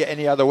can't see it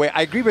any other way.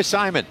 I agree with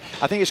Simon.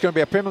 I think it's going to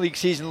be a Premier League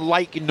season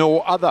like no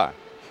other.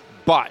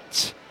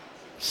 But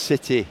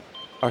City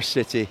are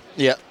City.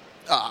 Yeah.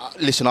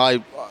 Listen,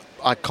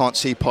 I can't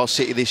see past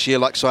City this year.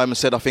 Like Simon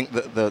said, I think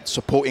that the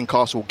supporting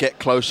cast will get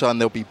closer and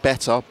they'll be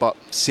better. But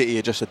City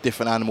are just a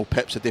different animal.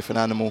 Pep's a different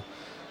animal.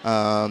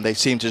 They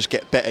seem to just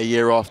get better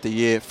year after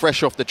year.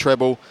 Fresh off the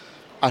treble.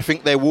 I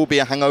think there will be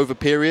a hangover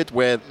period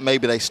where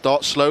maybe they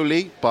start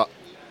slowly, but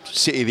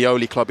City, the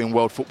only club in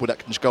world football that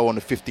can just go on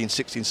a 15,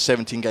 16,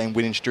 17 game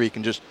winning streak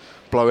and just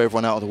blow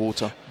everyone out of the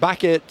water.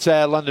 Back at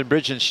London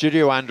Bridge in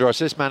studio, Andros,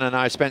 this man and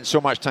I spent so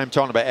much time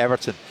talking about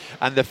Everton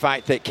and the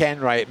fact that Ken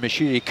Wright and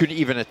Mashiri couldn't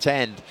even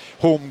attend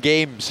home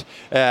games,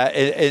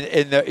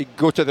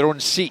 go to their own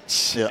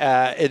seats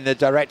in the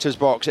director's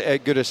box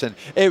at Goodison.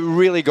 It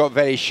really got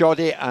very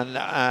shoddy and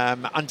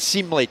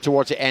unseemly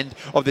towards the end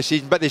of the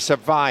season, but they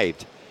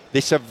survived. They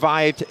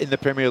survived in the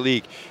Premier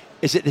League.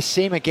 Is it the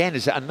same again?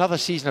 Is it another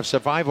season of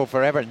survival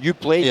for Everton? You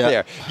played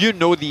there. You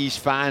know these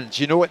fans.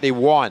 You know what they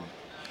want.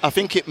 I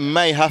think it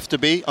may have to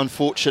be,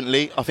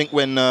 unfortunately. I think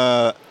when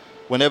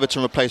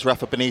Everton replaced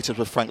Rafa Benitez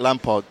with Frank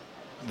Lampard,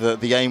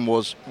 the aim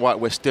was, right,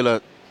 we're still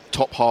a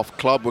top half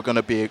club. We're going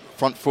to be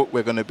front foot.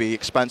 We're going to be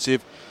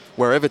expansive.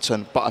 We're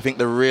Everton. But I think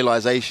the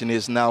realisation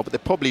is now, but they're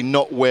probably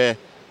not where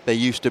they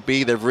used to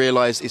be. They've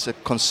realised it's a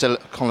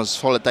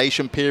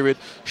consolidation period.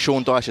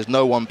 Sean Dyche has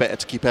no one better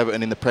to keep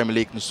Everton in the Premier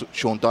League than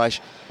Sean Dyche.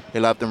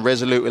 He'll have them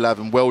resolute, he'll have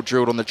them well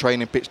drilled on the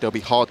training pitch. They'll be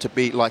hard to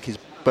beat like his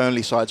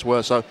Burnley sides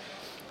were. So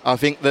I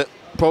think that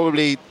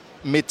probably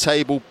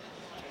mid-table,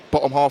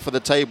 bottom half of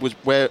the table is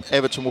where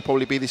Everton will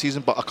probably be this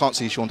season, but I can't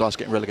see Sean Dyche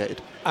getting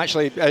relegated.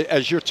 Actually,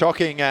 as you're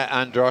talking,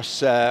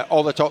 Andros,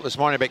 all the talk this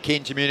morning about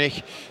Kane to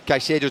Munich,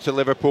 Caicedo to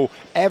Liverpool,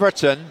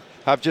 Everton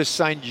have just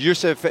signed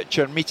Youssef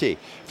Chermiti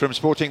from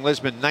Sporting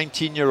Lisbon,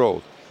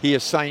 19-year-old. He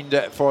has signed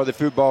for the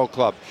football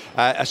club.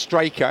 A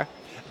striker,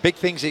 big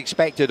things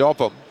expected of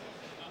him.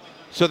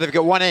 So they've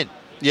got one in.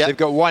 Yeah. They've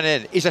got one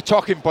in. He's a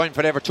talking point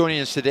for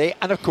Evertonians today.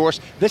 And, of course,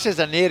 this is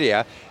an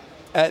area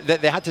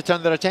that they had to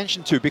turn their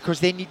attention to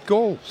because they need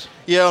goals.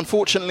 Yeah,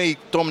 unfortunately,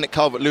 Dominic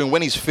Calvert-Lewin,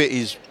 when he's fit,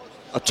 he's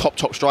a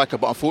top striker.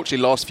 But,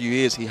 unfortunately, last few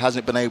years, he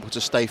hasn't been able to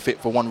stay fit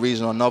for one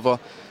reason or another.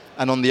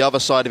 And on the other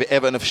side of it,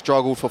 Everton have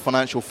struggled for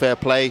financial fair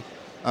play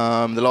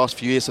the last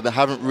few years. So they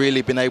haven't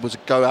really been able to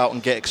go out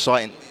and get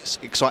exciting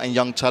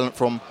young talent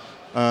from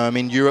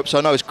in Europe.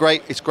 So no, it's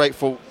great. It's great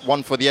for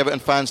the Everton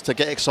fans to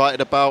get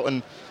excited about,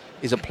 and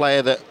he's a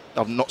player that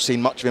I've not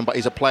seen much of him, but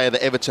he's a player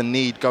that Everton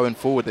need going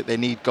forward. That they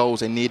need goals,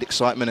 they need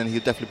excitement, and he'll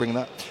definitely bring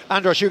that.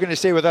 Andros, you're going to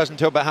stay with us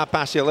until about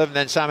 11:30.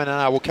 Then Simon and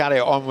I will carry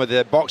on with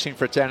the boxing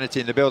fraternity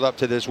and the build up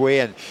to this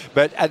weigh-in.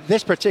 But at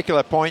this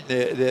particular point,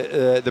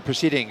 the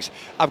proceedings,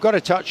 I've got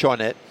to touch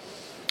on it.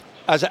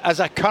 As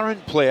a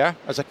current player,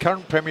 as a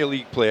current Premier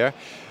League player,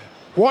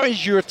 what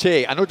is your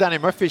take? I know Danny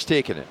Murphy's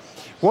taken it.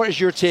 What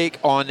is your take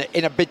on,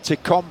 in a bid to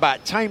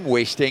combat time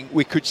wasting,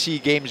 we could see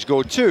games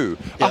go to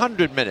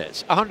 100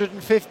 minutes,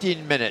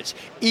 115 minutes,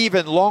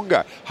 even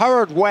longer?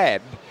 Howard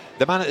Webb,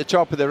 the man at the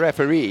top of the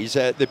referees,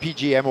 the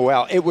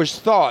PGMOL, it was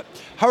thought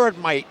Howard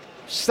might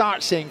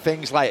start saying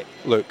things like,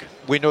 look,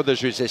 we know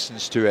there's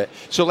resistance to it,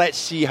 so let's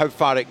see how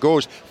far it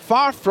goes.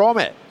 Far from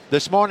it.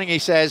 This morning he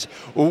says,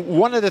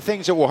 one of the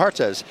things that will hurt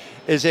us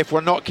is if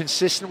we're not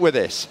consistent with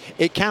this.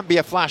 It can't be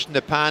a flash in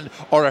the pan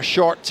or a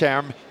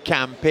short-term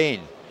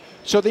campaign.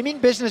 So they mean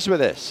business with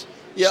this.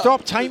 Yeah.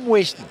 Stop time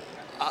wasting.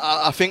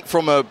 I think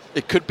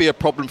it could be a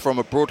problem from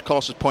a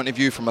broadcaster's point of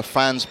view, from a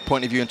fan's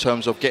point of view in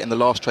terms of getting the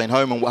last train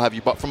home and what have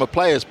you. But from a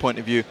player's point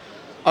of view,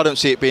 I don't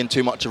see it being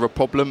too much of a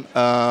problem.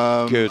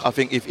 Good. I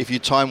think if you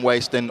time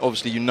waste, then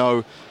obviously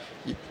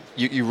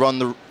you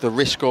run the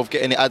risk of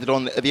getting it added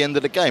on at the end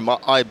of the game.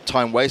 I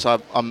time waste.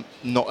 I'm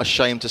not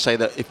ashamed to say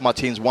that if my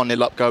team's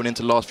 1-0 up going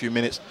into the last few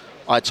minutes,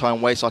 I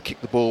time waste. I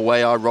kick the ball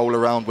away. I roll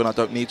around when I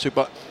don't need to.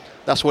 But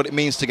that's what it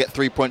means to get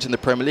 3 points in the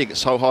Premier League. It's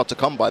so hard to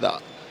come by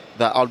that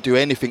I'll do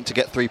anything to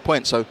get 3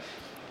 points. So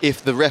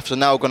if the refs are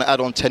now going to add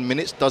on 10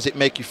 minutes, does it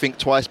make you think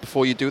twice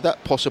before you do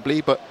that?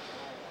 Possibly. But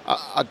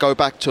I go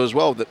back to as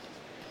well that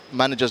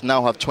managers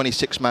now have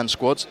 26-man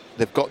squads.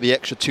 They've got the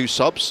extra 2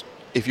 subs.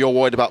 If you're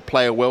worried about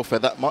player welfare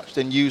that much,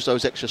 then use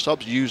those extra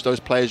subs, use those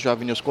players you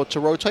have in your squad to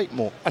rotate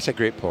more. That's a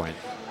great point.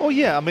 Well,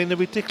 yeah, I mean, the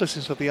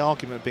ridiculousness of the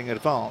argument being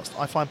advanced,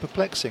 I find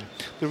perplexing.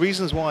 The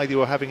reasons why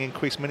you are having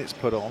increased minutes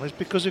put on is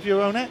because of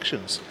your own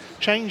actions.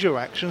 Change your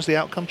actions, the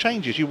outcome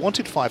changes. You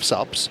wanted 5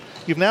 subs,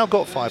 you've now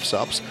got 5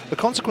 subs. The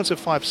consequence of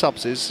 5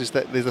 subs is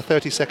that there's a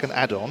 30-second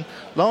add-on.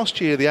 Last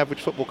year, the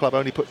average football club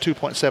only put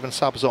 2.7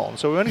 subs on,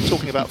 so we're only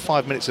talking about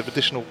 5 minutes of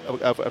additional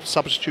of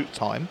substitute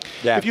time.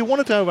 Yeah. If you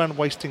want to go around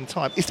wasting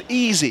time, it's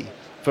easy,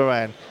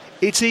 Varane.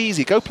 It's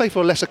easy. Go play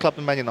for a lesser club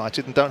than Man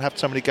United and don't have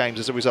so many games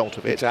as a result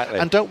of it. Exactly.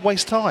 And don't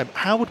waste time.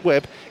 Howard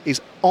Webb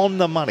is on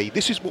the money.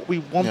 This is what we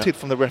wanted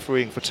from the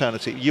refereeing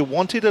fraternity. You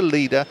wanted a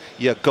leader,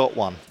 you got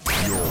one.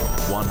 Your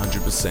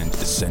 100%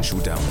 essential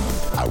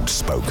download.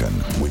 Outspoken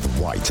with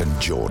White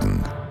and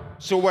Jordan.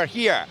 So we're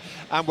here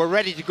and we're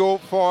ready to go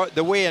for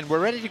the weigh-in. We're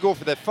ready to go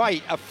for the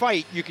fight. A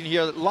fight you can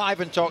hear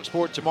live on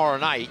TalkSport tomorrow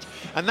night.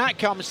 And that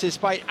comes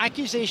despite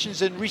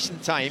accusations in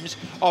recent times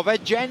of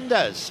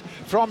agendas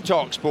from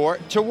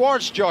TalkSport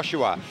towards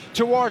Joshua,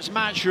 towards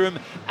Matchroom,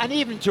 and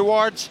even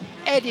towards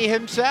Eddie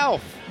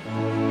himself.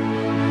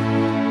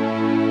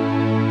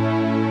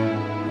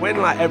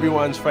 When like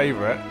everyone's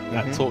favourite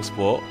at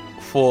TalkSport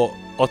fought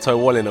Otto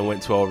Walling and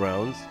went 12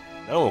 rounds,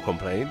 no one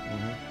complained.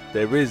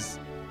 There is,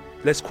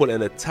 let's call it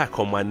an attack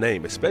on my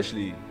name,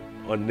 especially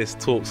on this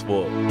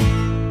TalkSport.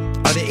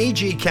 Are the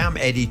AJ Camp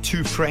Eddie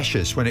too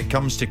precious when it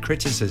comes to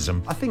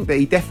criticism? I think that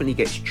he definitely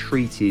gets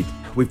treated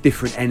with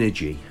different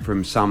energy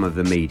from some of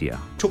the media.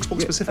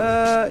 TalkSport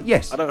specifically?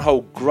 Yes. I don't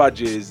hold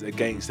grudges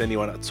against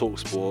anyone at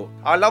TalkSport.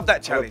 I love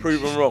that challenge. I'm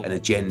proven wrong. An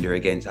agenda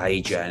against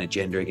AJ, an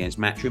agenda against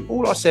Matchroom.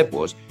 All I said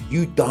was,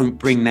 you don't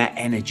bring that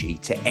energy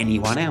to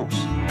anyone else.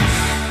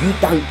 You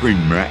don't bring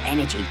that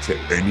energy to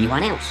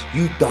anyone else.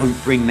 You don't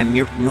bring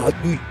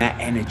that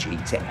energy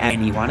to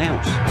anyone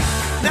else.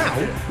 Now,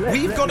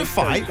 we've got a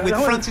fight with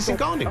Francis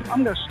Ngannou.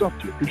 I'm going to stop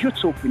you because you're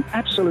talking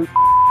absolutely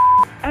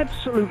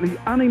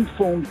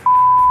uninformed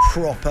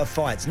proper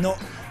fights,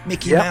 not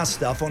Mickey Mouse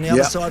stuff on the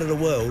other side of the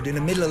world in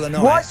the middle of the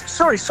night. What?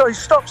 Sorry, stop.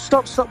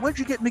 Where'd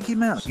you get Mickey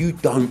Mouse? You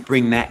don't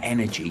bring that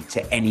energy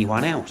to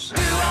anyone else.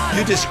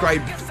 You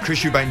described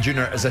Chris Eubank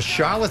Jr. as a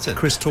charlatan.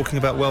 Chris talking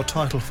about world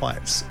title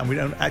fights, and we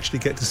don't actually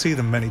get to see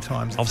them many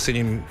times. I've seen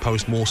him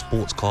post more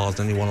sports cards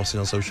than anyone I've seen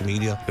on social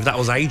media. If that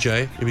was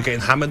AJ, he'd be getting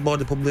hammered by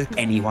the public.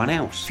 Anyone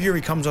else.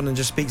 Fury comes on and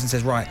just speaks and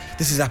says, right,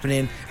 this is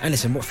happening. And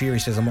listen, what Fury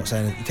says, I'm not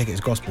saying you take it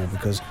as gospel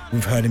because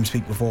we've heard him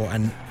speak before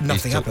and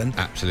nothing happened.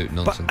 Absolute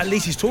nonsense. But at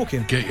least he's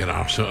talking. Get your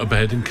arse out of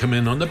bed and come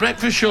in on the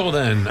breakfast show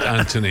then,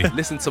 Anthony.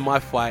 Listen to my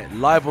fight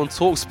live on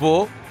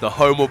TalkSport, the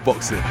home of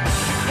boxing.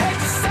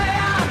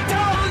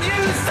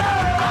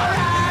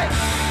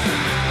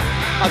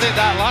 I think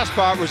that last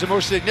part was the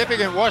most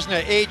significant, wasn't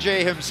it?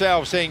 AJ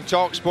himself saying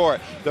TalkSport,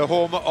 the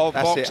home of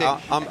boxing.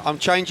 I'm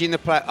changing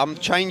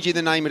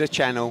the name of the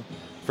channel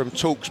from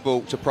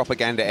TalkSport to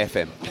Propaganda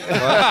FM. Right?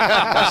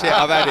 That's it,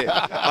 I've had it.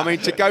 I mean,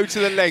 to go to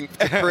the length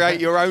to create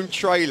your own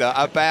trailer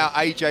about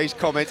AJ's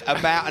comments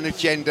about an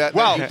agenda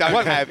that you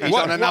don't have is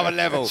on another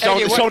level.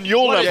 It's on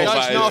your level,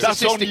 mate.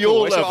 That's on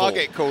your level. That's what I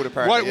get called,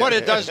 apparently. What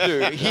it does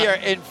do here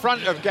in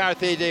front of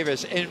Gareth A.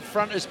 Davis, in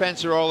front of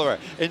Spencer Oliver,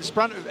 in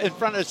front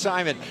of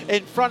Simon,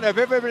 in front of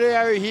everybody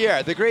out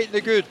here, the great and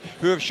the good,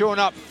 who have shown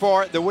up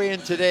for the weigh-in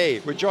today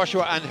with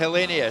Joshua and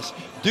Hellenius,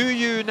 do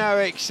you now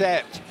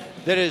accept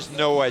there is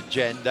no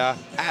agenda?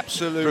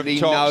 Absolutely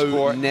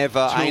no, never.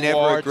 I ain't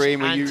ever agreeing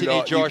with you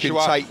lot. Joshua, you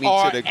can take me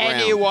or to the ground.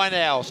 Anyone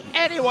else?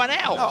 Anyone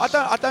else? No,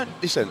 I don't.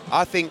 Listen,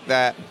 I think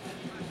that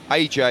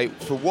AJ,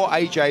 for what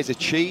AJ has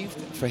achieved,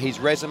 for his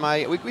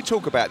resume, we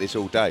talk about this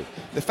all day.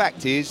 The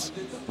fact is,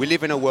 we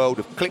live in a world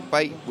of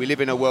clickbait. We live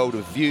in a world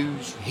of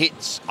views,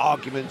 hits,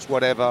 arguments,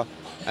 whatever.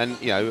 And,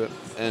 you know,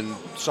 and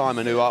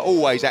Simon, who I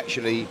always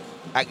actually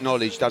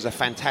acknowledge does a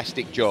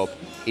fantastic job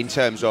in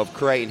terms of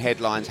creating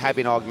headlines,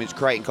 having arguments,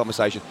 creating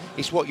conversation.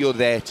 It's what you're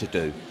there to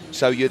do.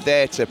 So you're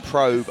there to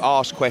probe,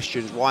 ask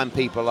questions, wind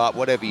people up,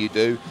 whatever you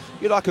do.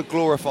 You're like a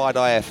glorified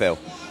IFL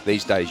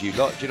these days, you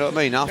lot. Do you know what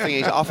I mean?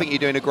 I think you're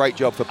doing a great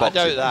job for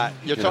boxing. I doubt that.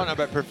 You're talking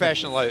about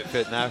professional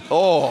outfit now.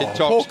 Oh, in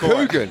Paul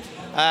Coogan.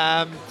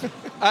 I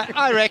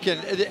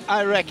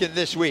reckon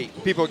this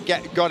week people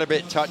got a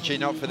bit touchy,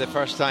 not for the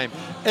first time.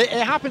 It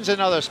happens in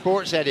other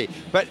sports, Eddie,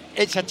 but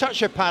it's a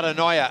touch of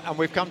paranoia, and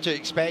we've come to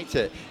expect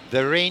it.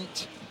 There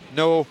ain't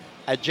no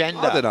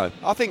agenda. I don't know.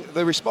 I think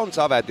the response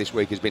I've had this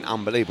week has been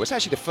unbelievable. It's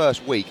actually the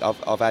first week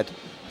I've had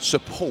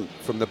support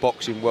from the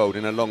boxing world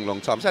in a long,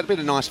 long time. It's had a bit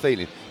of a nice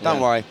feeling. Don't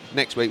worry,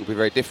 next week will be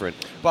very different.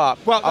 But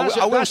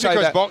I will say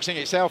because boxing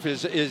itself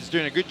is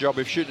doing a good job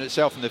of shooting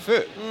itself in the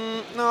foot.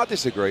 No, I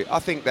disagree. I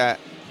think that,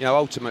 you know,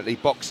 ultimately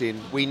boxing,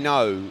 we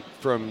know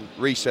from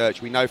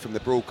research, we know from the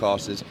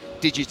broadcasters,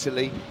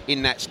 digitally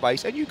in that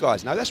space, and you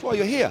guys know that's why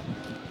you're here.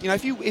 You know,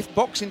 if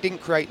boxing didn't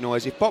create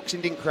noise, if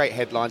boxing didn't create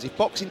headlines, if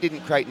boxing didn't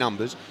create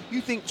numbers,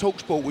 you think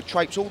TalkSport would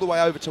traipse all the way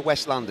over to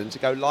West London to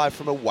go live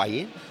from a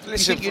weigh-in?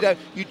 Listen, you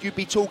think you'd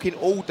be talking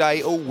all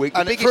day, all week?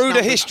 And through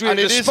the history of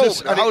the sport,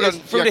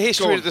 through the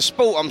history of the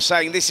sport, I'm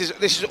saying this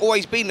has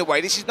always been the way.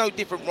 This is no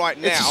different right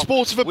now. It's a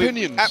sport of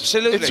opinions.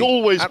 Absolutely, it's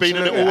always been,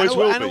 and it always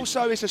will be. And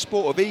also, it's a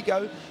sport of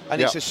ego, and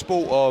it's a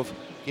sport of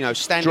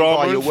standing Drama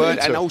by your and word,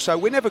 theatre. and also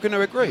we're never going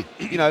to agree.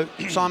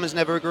 Simon's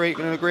never going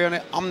to agree on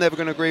it. I'm never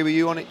going to agree with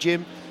you on it,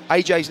 Jim.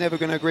 AJ's never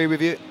going to agree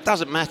with you. It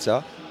doesn't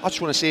matter. I just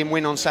want to see him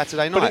win on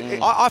Saturday night.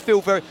 I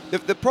feel very.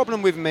 The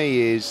problem with me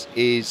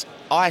is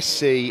I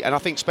see, and I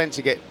think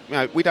Spencer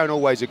we don't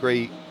always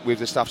agree with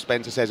the stuff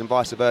Spencer says, and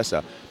vice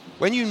versa.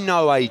 When you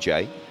know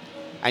AJ,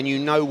 and you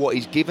know what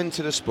he's given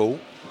to the sport,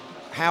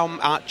 how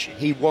much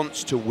he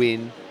wants to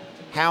win,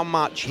 how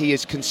much he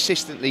has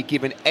consistently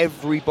given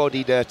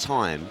everybody their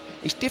time.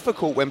 It's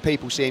difficult when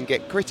people see him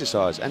get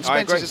criticised, and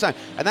Spencer's the same.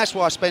 And that's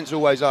why Spencer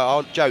always,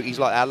 I'll joke, he's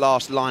like our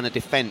last line of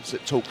defence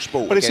at Talk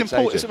Sport. But it's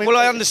important. Well,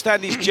 I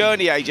understand his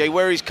journey, AJ,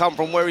 where he's come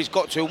from, where he's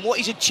got to, and what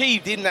he's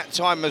achieved in that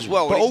time as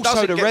well. But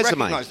also the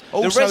resume.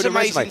 The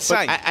resume's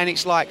insane. And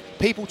it's like,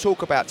 people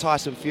talk about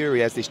Tyson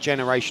Fury as this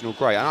generational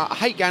great, and I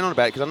hate going on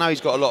about it because I know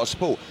he's got a lot of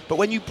support. But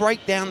when you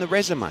break down the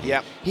resume,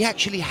 he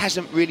actually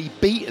hasn't really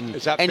beaten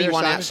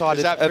anyone outside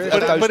of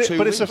those two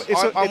wins.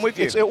 I'm with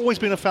you. It's always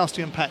been a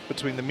Faustian pact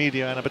between the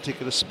media and a particular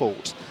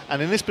sport,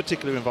 and in this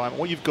particular environment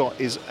what you've got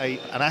is an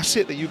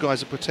asset that you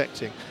guys are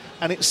protecting,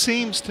 and it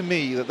seems to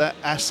me that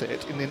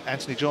asset in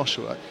Anthony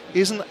Joshua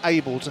isn't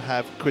able to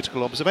have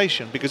critical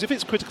observation, because if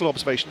it's critical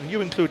observation, and you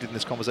included in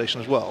this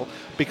conversation as well,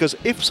 because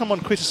if someone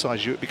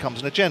criticises you it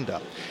becomes an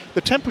agenda.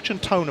 The temperature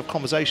and tone of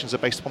conversations are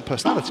based upon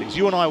personalities.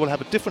 You and I will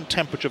have a different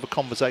temperature of a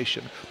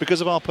conversation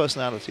because of our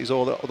personalities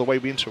or the way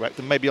we interact,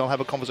 and maybe I'll have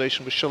a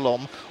conversation with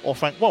Shalom or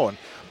Frank Warren.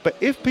 But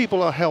if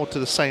people are held to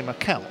the same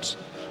account,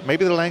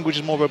 maybe the language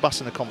is more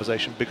robust in the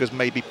conversation because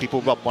maybe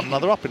people rub one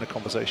another up in a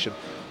conversation.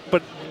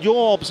 But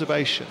your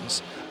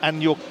observations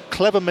and your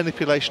clever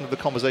manipulation of the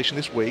conversation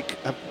this week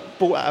have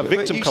brought out a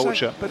victim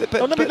culture.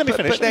 Let me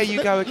finish. But there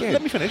you go again.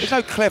 Let me finish. There's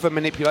no clever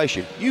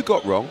manipulation. You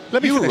got wrong.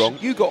 You were wrong.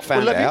 You got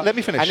found out. Let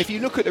me finish. And if you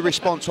look at the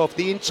response of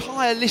the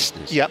entire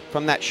listeners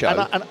from that show,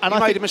 you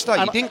made a mistake.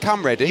 You didn't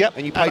come ready,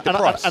 and you paid the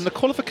price. And the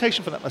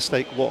qualification for that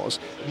mistake was,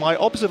 my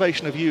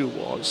observation of you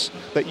was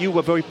that you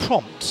were very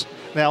prompt.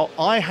 Now,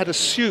 I had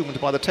assumed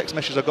by the text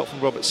message I got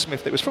from Robert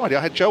Smith that it was Friday. I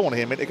had Joe on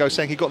here a minute ago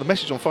saying he got the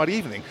message on Friday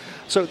evening.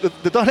 So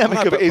the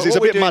dynamic of it is a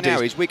bit muddy.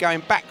 Now is we're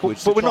going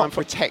backwards to try and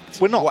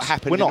protect what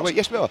happened. We're not.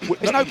 Yes, we are.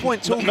 There's no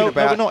point talking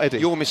about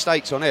your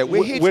mistakes on air.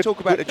 We're here to talk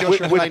about the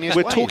Joshua Hellenius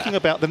way. We're talking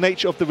about the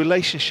nature of the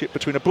relationship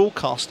between a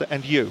broadcaster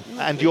and you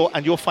and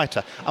your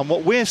fighter. And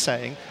what we're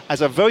saying,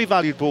 as a very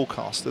valued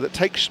broadcaster that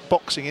takes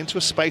boxing into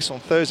a space on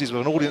Thursdays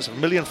with an audience of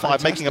 1.5 million,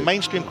 making a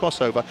mainstream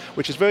crossover,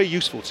 which is very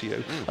useful to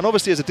you. And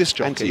obviously, as a disc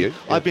jockey,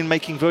 I've been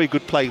making very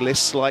good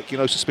playlists like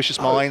Suspicious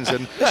Minds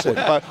and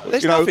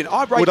there's nothing.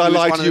 I rate Would I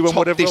Lie to You and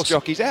whatever else.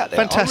 Jockeys out there.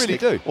 Fantastic.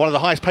 I really do. One of the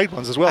highest paid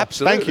ones as well.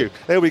 Absolutely. Thank you.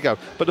 There we go.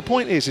 But the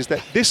point is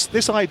that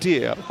this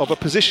idea of a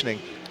positioning,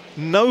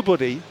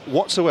 nobody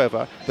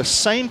whatsoever, the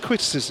same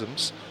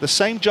criticisms, the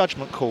same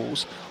judgment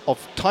calls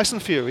of Tyson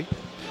Fury,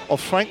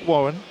 of Frank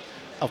Warren,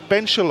 of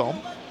Ben Shalom,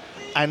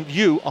 and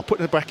you are put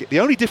in a bracket.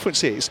 The only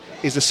difference is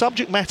the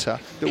subject matter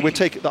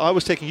that I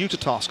was taking you to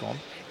task on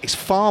is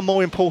far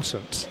more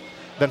important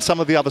than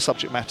some of the other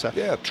subject matter.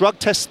 Drug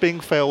tests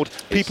being failed,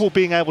 people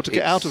being able to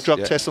get out of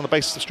drug tests on the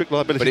basis of strict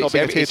liability not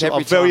being adhered to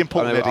are very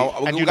important.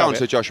 And you go on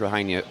to Joshua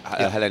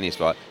Hellenius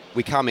fight.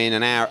 We come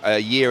in a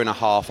year and a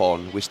half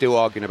on, we're still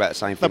arguing about the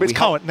same thing. No, but it's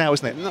current now,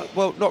 isn't it? No,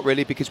 well, not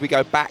really, because we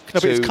go back to... No,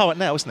 but it's current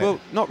now, isn't it?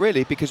 Well, not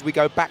really, because we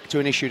go back to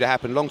an issue that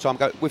happened a long time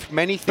ago. With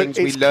many things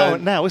but we it's learn...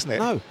 current now, isn't it?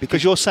 No,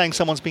 because you're saying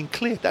someone's been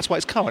cleared. That's why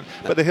it's current.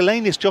 No. But the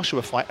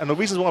Hellenius-Joshua fight, and the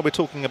reason why we're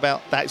talking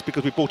about that is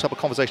because we brought up a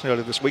conversation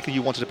earlier this week and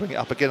you wanted to bring it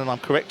up again and I'm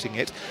correcting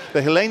it.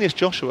 The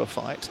Hellenius-Joshua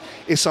fight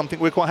is something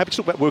we're quite happy to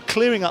talk about. We're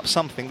clearing up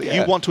something that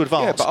you want to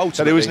advance. Yeah, but ultimately...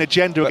 So there is an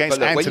agenda against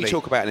Anthony. Anthony. When you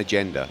talk about an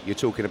agenda, you're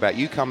talking about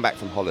you come back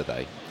from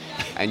holiday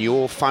and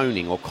you're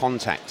phoning or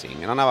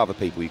contacting, and I know other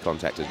people you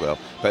contact as well,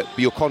 but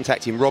you're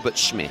contacting Robert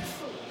Smith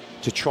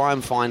to try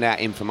and find out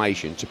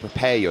information to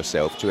prepare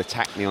yourself to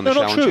attack me on the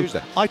show on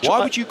Tuesday. Why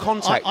would you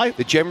contact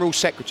the General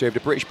Secretary of the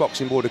British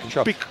Boxing Board of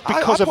Control?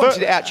 Because I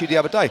pointed it out to you the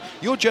other day.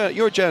 You're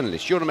a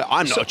journalist.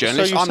 I'm not a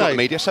journalist. I'm not the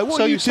media. So what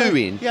are you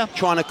doing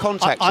trying to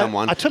contact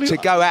someone to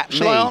go at me?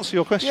 Shall I answer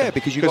your question? Yeah,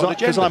 because you've got an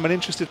agenda. Because I'm an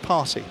interested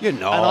party. You're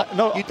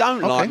not. You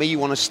don't like me. You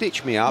want to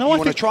stitch me up. You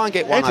want to try and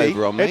get one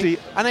over on me.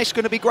 And it's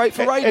going to be great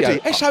for radio.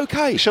 It's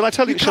okay. Shall I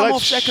tell you? You come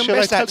off second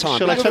best that time.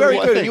 You're very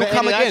good and you'll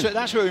come again.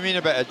 That's what we mean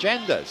about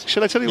agendas.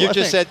 Shall I tell you what I think?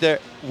 You just said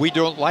that we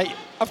don't like...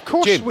 Of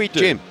course we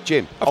do.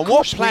 Jim, on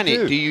what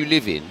planet do you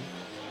live in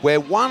where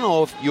one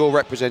of your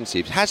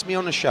representatives has me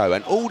on a show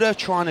and all they're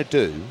trying to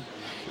do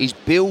is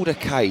build a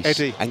case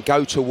and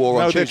go to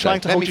war on Tuesday? No, they're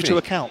trying to hold you to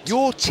account.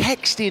 You're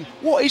texting.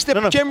 What is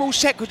the General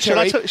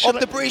Secretary of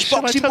the British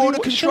Boxing Board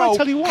of Control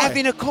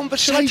having a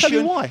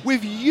conversation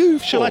with you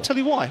for? Shall I tell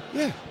you why?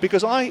 Yeah.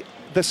 Because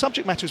the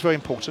subject matter is very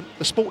important.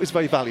 The sport is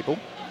very valuable.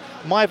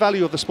 My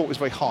value of the sport is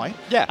very high,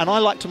 and I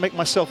like to make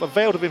myself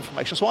availed of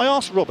information. So I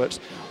asked Robert,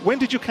 when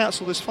did you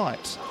cancel this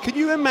fight? Can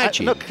you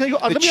imagine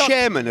the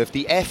chairman of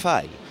the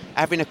FA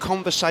having a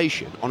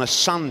conversation on a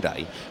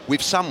Sunday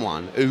with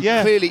someone who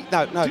clearly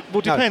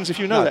depends if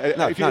you know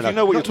that. If you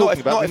know what you're talking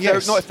about.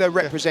 Not if they're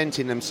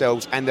representing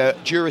themselves and their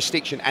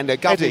jurisdiction and their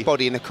governing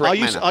body in the correct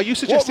manner. Are you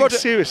suggesting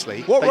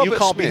seriously that you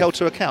can't be held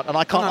to account and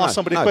I can't ask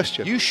somebody a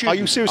question? You should. Are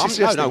you seriously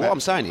suggesting that? No, what I'm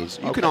saying is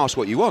you can ask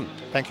what you want.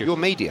 Thank you. Your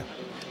media.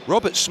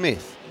 Robert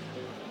Smith,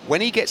 when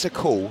he gets a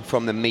call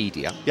from the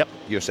media,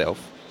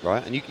 yourself,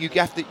 right, and you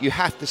have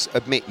to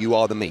admit you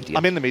are the media.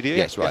 I'm in the media.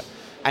 Yes, right.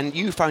 And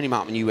you phone him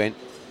up and you went,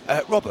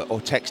 Robert,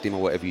 or text him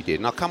or whatever you did,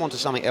 and I'll come on to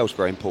something else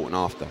very important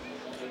after.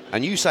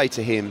 And you say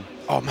to him,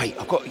 oh, mate,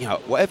 I've got,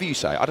 whatever you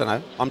say, I don't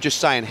know. I'm just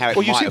saying how it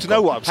might have gone. Well, you seem to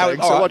know what I'm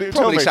saying, so why don't you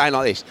tell me? Probably saying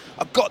like this,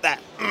 I've got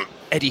that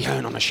Eddie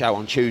Hearn on the show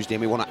on Tuesday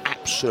and we want to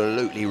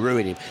absolutely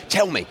ruin him.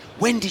 Tell me,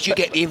 when did you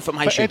get the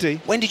information?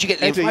 When did you get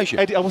the information?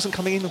 Eddie, I wasn't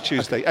coming in on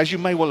Tuesday. As you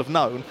may well have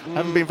known, I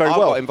haven't been very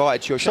well. I got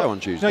invited to your show on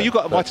Tuesday. No, you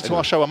got invited to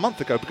our show a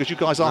month ago because you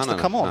guys asked to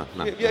come on.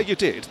 Yeah, you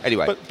did.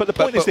 Anyway. But the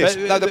point is this.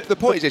 No, the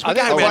point is this. We're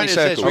going around in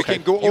circles. We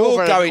can go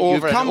over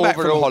You've come back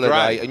from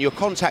holiday and you're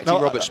contacting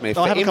Robert Smith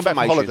for information. I haven't come back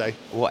from holiday.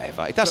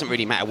 Whatever. It doesn't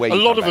really matter where you come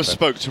back. A lot of us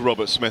spoke to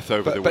Robert Smith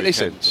over the weekend. But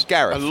listen,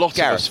 Gareth. A lot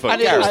of us spoke.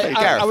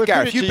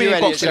 Gareth, you've been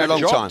in boxing a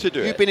long time.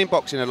 You've been in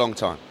boxing a long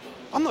time.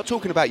 I'm not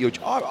talking about your...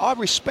 I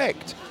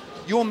respect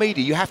your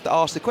media. You have to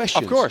ask the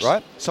questions. Of course.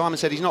 Right? Simon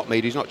said he's not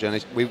media, he's not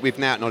journalist. We've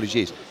now acknowledged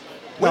he is.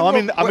 No,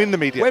 I'm in the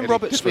media. When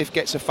Robert Smith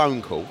gets a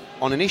phone call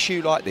on an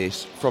issue like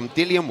this from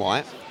Dillian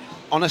Whyte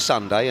on a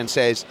Sunday and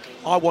says,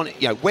 I want...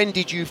 when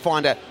did you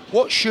find out...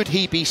 What should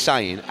he be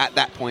saying at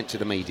that point to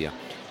the media?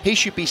 He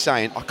should be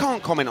saying, I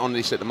can't comment on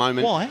this at the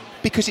moment. Why?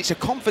 Because it's a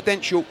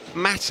confidential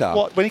matter.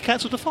 What, when he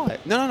cancelled the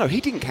fight? No, he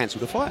didn't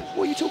cancel the fight.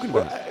 What are you talking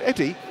about?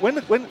 Eddie, when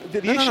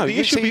the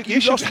issue...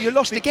 You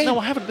lost again. No,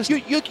 I haven't.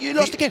 Listen, you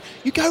lost again.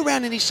 You go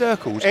around in these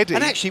circles. Eddie,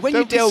 and actually, when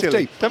you delve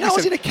deep... I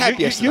was in a cab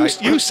yesterday.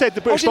 You said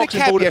the British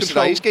Boxing Board of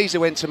Control... This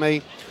geezer went to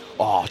me,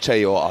 I'll tell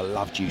you what, I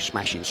loved you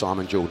smashing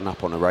Simon Jordan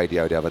up on the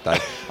radio the other day.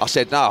 I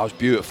said, no, it was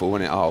beautiful,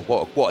 wasn't it? Oh,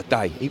 what a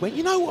day. He went,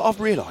 you know what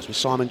I've realised with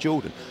Simon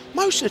Jordan?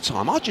 Most of the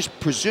time, I just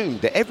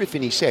presumed that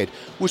everything he said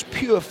was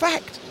pure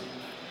fact.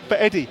 But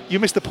Eddie, you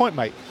missed the point,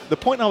 mate. The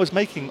point I was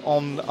making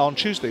on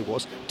Tuesday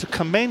was to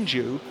commend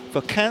you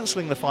for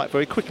cancelling the fight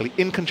very quickly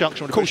in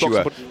conjunction with the British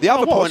Boxing Board. The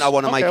other point I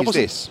want to make is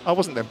this. I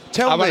wasn't then.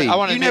 Tell me,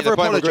 you never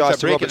apologised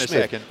to Robert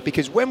Smith.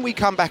 Because when we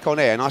come back on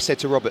air and I said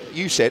to Robert,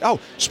 you said, oh,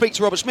 speak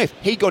to Robert Smith.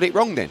 He got it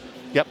wrong then.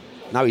 Yep.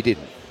 No, he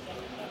didn't.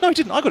 No, he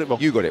didn't. I got it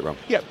wrong. You got it wrong.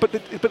 Yeah, but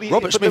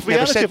Robert Smith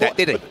never said that,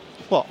 did he?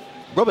 What?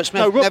 Robert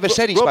Smith never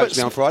said he spoke to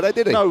me on Friday,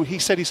 did he? No, he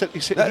said he spoke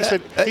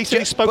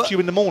to you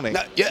in the morning.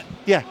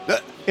 Yeah.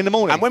 In the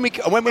morning. And when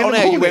we on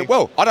air, you went,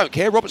 well, I don't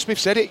care. Robert Smith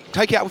said it.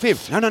 Take it out with him.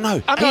 No.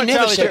 He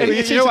never said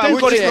it. You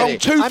got it wrong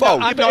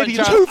twofold.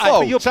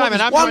 Twofold.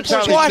 Simon, I'm once,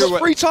 twice,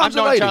 three times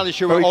I'm not entirely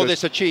sure what all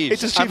this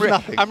achieves. It's achieved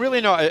nothing. I'm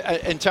really not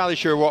entirely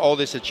sure what all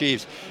this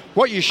achieves.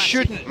 What you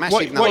shouldn't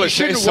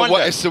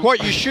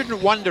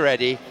wonder,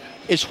 Eddie,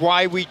 is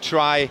why we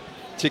try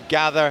to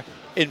gather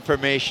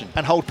information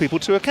and hold people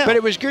to account. But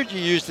it was good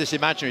you used this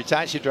imaginary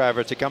taxi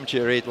driver to come to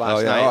your aid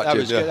last night.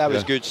 That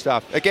was good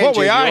stuff. Again,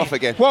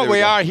 what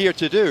we are here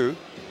to do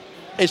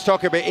is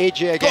talk about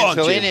AJ against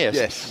Hellenius.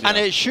 Yes, and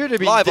it should have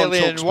been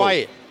Dillian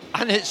Whyte.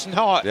 And it's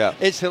not. Yeah.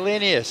 It's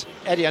Hellenius.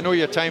 Eddie, I know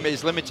your time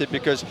is limited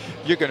because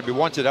you're going to be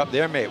wanted up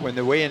there, mate, when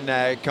the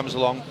weigh-in comes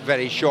along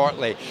very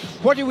shortly.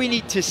 What do we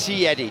need to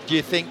see, Eddie, do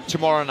you think,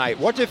 tomorrow night?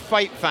 What do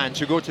fight fans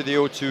who go to the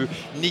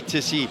O2 need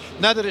to see?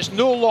 Now that it's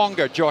no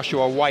longer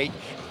Joshua Whyte,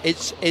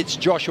 it's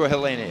Joshua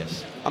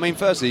Hellenius. I mean,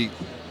 firstly,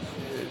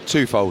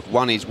 twofold.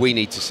 One is we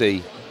need to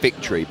see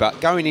victory, but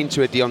going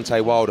into a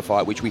Deontay Wilder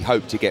fight, which we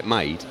hope to get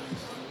made,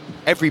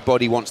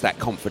 everybody wants that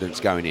confidence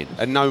going in,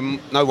 and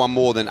no one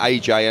more than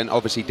AJ and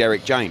obviously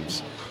Derek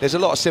James. There's a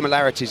lot of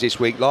similarities this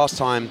week. Last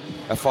time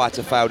a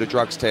fighter failed a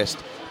drugs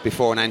test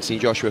before an Anthony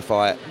Joshua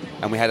fight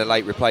and we had a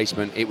late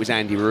replacement, it was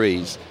Andy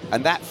Ruiz.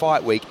 And that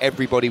fight week,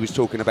 everybody was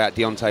talking about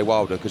Deontay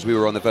Wilder because we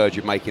were on the verge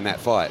of making that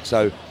fight.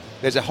 So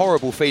there's a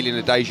horrible feeling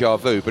of deja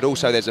vu, but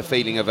also there's a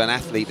feeling of an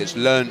athlete that's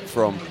learnt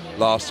from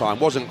last time,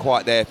 wasn't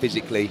quite there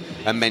physically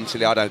and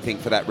mentally, I don't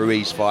think, for that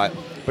Ruiz fight,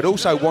 but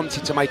also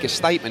wanted to make a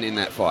statement in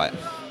that fight.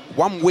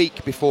 1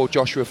 week before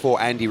Joshua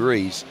fought Andy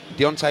Ruiz,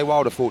 Deontay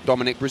Wilder fought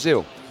Dominic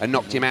Breazeale and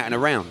knocked him out in a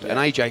round. And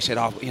AJ said,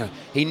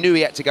 he knew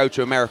he had to go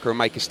to America and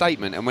make a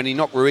statement. And when he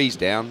knocked Ruiz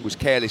down, was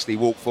carelessly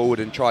walked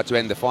forward and tried to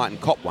end the fight and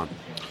cop one.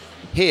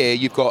 Here,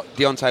 you've got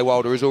Deontay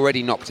Wilder who's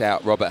already knocked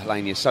out Robert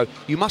Hellenius. So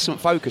you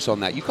mustn't focus on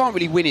that. You can't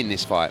really win in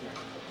this fight.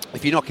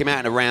 If you knock him out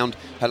in a round,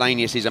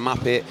 Hellenius is a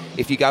muppet.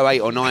 If you go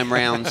 8 or 9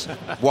 rounds,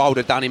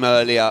 Wilder done him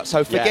earlier.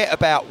 So forget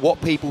about what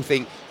people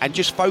think and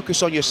just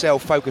focus on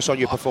yourself, focus on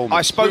your performance.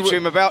 I spoke to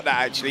him about that,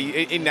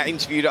 actually, in that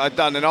interview that I'd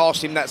done, and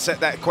asked him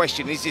that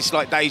question, is this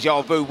like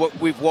deja vu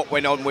with what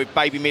went on with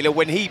Baby Miller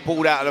when he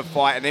pulled out of the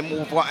fight, and then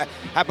what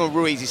happened with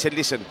Ruiz? He said,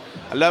 listen,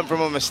 I learned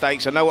from my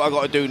mistakes, I know what I've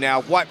got to do now,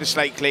 wipe the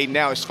slate clean,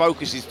 now his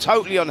focus is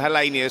totally on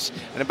Hellenius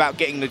and about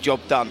getting the job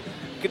done.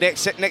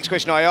 next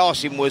question I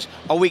asked him was,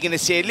 are we going to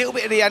see a little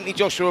bit of the Anthony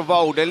Joshua of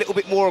old, a little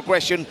bit more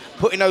aggression,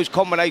 putting those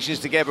combinations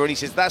together? And he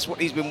says that's what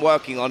he's been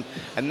working on,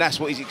 and that's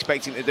what he's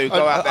expecting to do.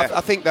 Go out there.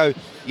 I think, though,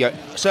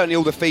 certainly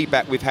all the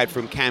feedback we've had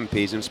from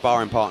campies and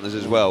sparring partners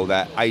as well,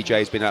 that AJ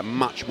has been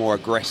much more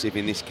aggressive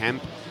in this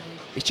camp.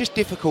 It's just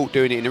difficult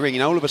doing it in the ring.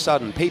 All of a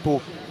sudden,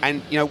 people,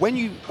 and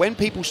when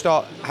people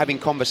start having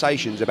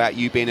conversations about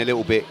you being a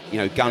little bit,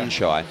 gun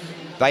shy,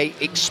 they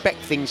expect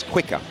things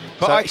quicker.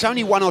 But it's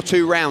only 1 or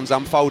 2 rounds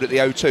unfold at the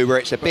O2 where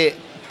it's a bit,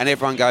 and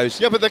everyone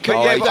goes, yeah, but there could,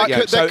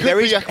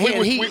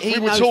 we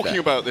were talking that.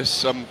 about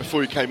this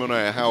before you came on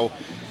air, how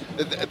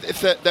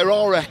if there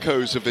are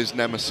echoes of his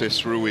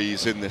nemesis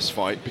Ruiz in this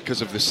fight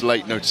because of this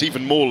late notice,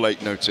 even more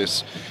late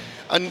notice,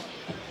 and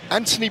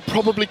Anthony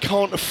probably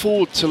can't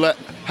afford to let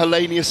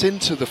Hellenius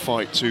into the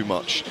fight too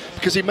much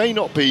because he may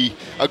not be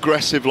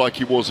aggressive like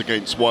he was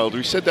against Wilder.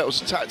 He said that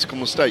was a tactical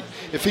mistake.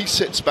 If he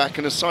sits back,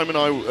 and as Simon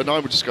and I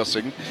were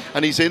discussing,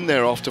 and he's in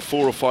there after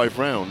 4 or 5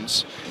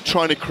 rounds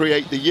trying to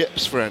create the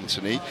yips for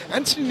Anthony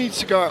needs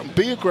to go out and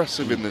be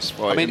aggressive in this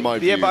fight, in my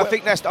view. Yeah, but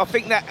I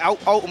think that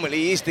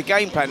ultimately is the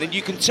game plan, and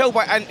you can tell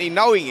by Anthony,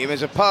 knowing him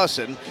as a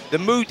person, the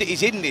mood that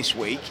he's in this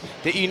week,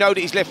 that that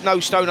he's left no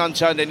stone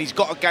unturned and he's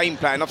got a game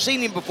plan. I've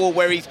seen him before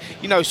where he's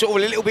sort of a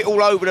little bit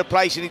all over the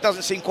place and he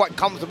doesn't seem quite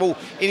comfortable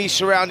in his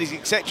surroundings,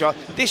 etc.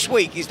 This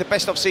week is the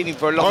best I've seen him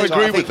for a long time.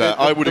 I agree with that.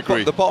 I would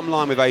agree. The bottom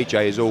line with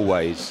AJ is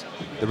always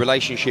the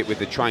relationship with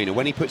the trainer.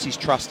 When he puts his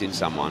trust in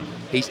someone,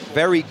 he's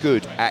very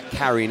good at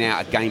carrying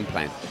out a game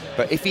plan.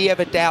 But if he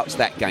ever doubts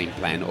that game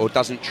plan or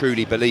doesn't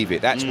truly believe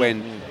it, that's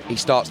when he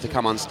starts to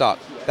come unstuck.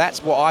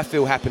 That's what I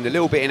feel happened a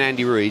little bit in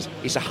Andy Ruiz.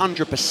 It's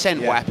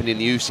 100% what happened in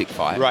the Usyk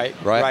fight.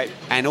 Right.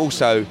 And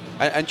also,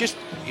 and just,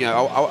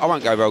 I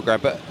won't go very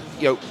grand, but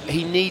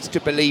he needs to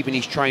believe in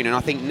his trainer. And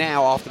I think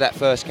now, after that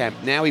first camp,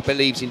 now he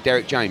believes in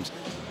Derek James.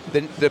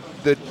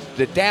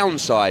 The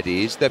downside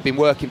is they've been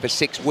working for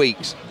 6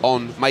 weeks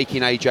on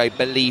making AJ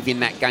believe in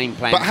that game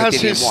plan. But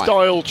has his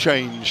style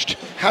changed?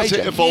 Has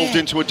it evolved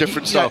into a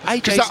different style?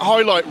 Because that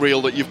highlight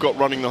reel that you've got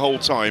running the whole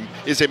time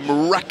is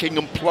him racking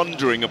and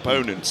plundering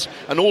opponents,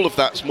 and all of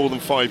that's more than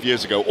 5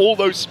 years ago. All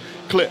those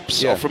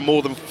clips are from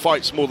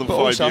fights more than 5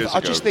 years ago.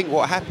 I just think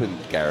what happened,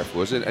 Gareth,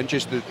 was, and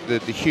just the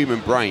human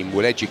brain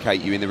will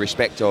educate you in the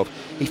respect of,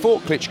 he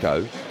fought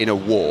Klitschko in a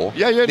war.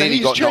 Then he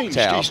got knocked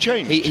out. He's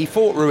changed. He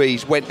fought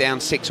Ruiz, went down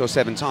 6 or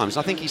 7 times.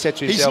 I think he said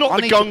to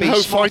himself, he's not the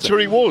gung-ho fighter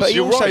he was. But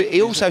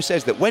he also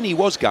says that when he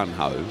was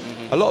gung-ho,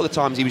 a lot of the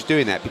times he was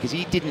doing that because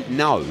he didn't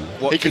know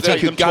he could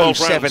go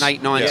 7,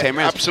 8, 9, 10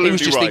 rounds. Absolutely, he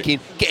was just thinking,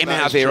 get him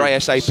out of here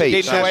ASAP.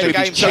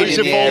 So he's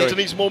evolved and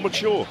he's more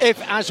mature. If,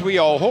 as we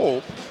all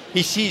hope,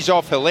 he sees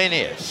off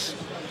Hellenius,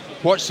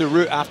 what's the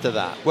route after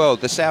that? Well,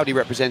 the Saudi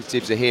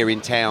representatives are here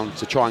in town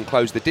to try and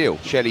close the deal.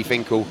 Shelley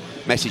Finkel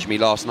messaged me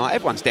last night.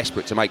 Everyone's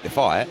desperate to make the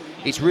fight.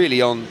 It's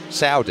really on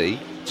Saudi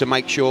to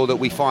make sure that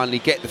we finally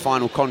get the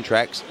final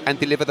contracts and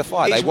deliver the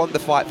fight. They want the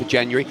fight for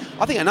January.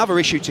 I think another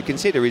issue to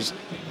consider is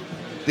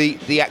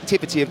the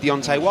activity of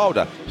Deontay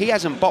Wilder. He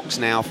hasn't boxed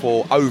now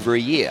for over a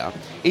year.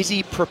 Is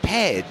he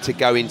prepared to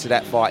go into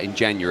that fight in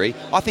January?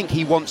 I think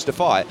he wants to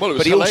fight. Well, it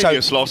was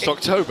hilarious last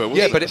October,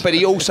 wasn't it? But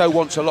he also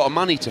wants a lot of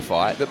money to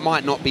fight that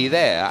might not be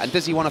there. And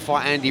does he want to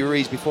fight Andy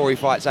Ruiz before he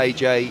fights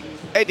AJ?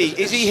 Eddie,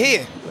 is he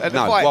here at the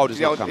fight? Wilder's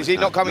not coming. Is he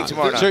not coming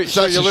tomorrow night?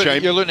 So you're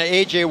looking at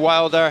AJ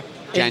Wilder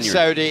in January.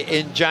 Saudi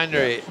in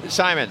January.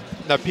 Simon,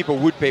 now people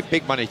would pay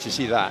big money to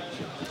see that.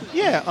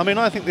 Yeah,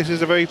 I think this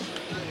is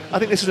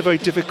a very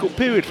difficult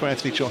period for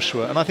Anthony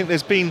Joshua, and I think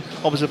there's been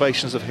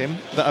observations of him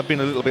that have been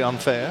a little bit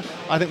unfair.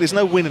 I think there's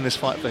no win in this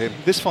fight for him.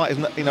 This fight is,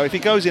 if he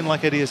goes in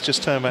like Eddie has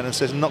just turned around and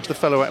says knocks the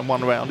fellow out in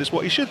 1 round, it's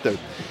what he should do.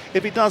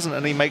 If he doesn't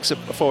and he makes a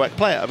 4-act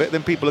play out of it,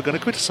 then people are going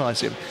to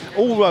criticise him.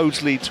 All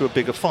roads lead to a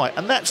bigger fight,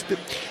 and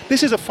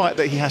this is a fight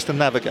that he has to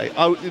navigate.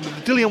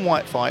 The Dillian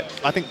Whyte fight,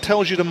 I think,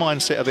 tells you the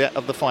mindset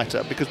of the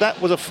fighter, because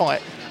that was a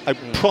fight. A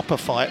proper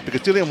fight,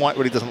 because Dillian Whyte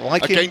really doesn't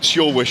like him. Against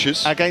your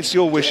wishes. Against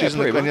your wishes,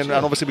 and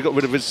obviously we got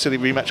rid of his silly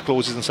rematch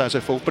clauses and so on and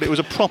so forth, but it was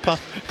a proper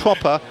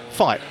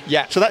fight.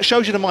 Yeah. So that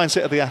shows you the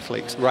mindset of the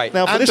athletes. Right.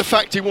 Now, and the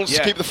fact he wants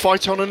to keep the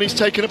fight on and he's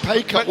taken a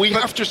pay cut. We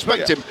have to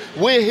respect him.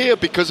 We're here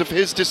because of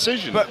his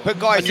decision. But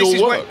guys,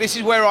 this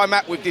is where I'm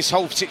at with this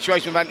whole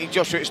situation with Anthony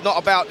Joshua. It's not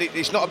about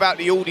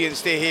the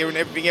audience they're here and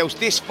everything else.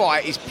 This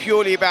fight is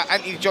purely about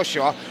Anthony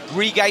Joshua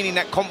regaining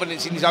that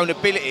confidence in his own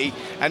ability,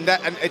 and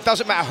it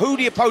doesn't matter who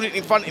the opponent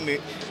in front of him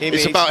is.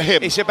 It's about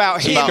him. It's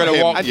about him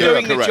and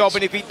doing the job.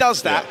 And if he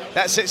does that,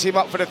 that sets him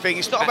up for the thing.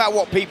 It's not about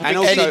what people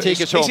think.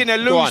 He's in a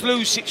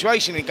lose-lose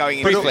situation in going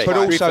into this fight. But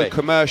also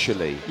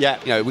commercially,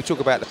 we talk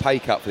about the pay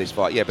cut for this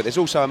fight, but there's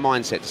also a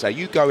mindset to say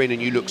you go in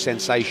and you look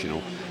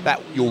sensational. That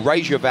you'll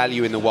raise your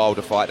value in the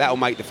Wilder fight. That'll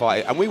make the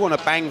fight. And we want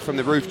to bang from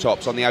the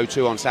rooftops on the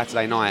O2 on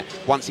Saturday night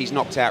once he's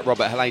knocked out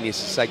Robert Hellenius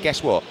to say,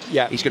 guess what?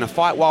 He's going to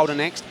fight Wilder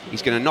next.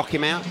 He's going to knock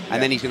him out,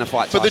 and then he's going to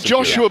fight Tyson But the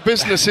Joshua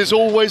business is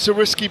always a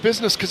risky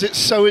business because it's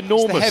so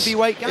enormous. It's the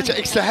heavyweight game.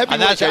 It's the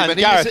heavyweight game. And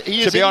Gareth,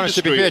 to be honest,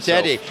 to be fair to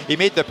Eddie, he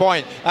made the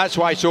point. That's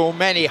why so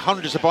many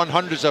hundreds upon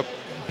hundreds of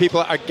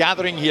people are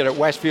gathering here at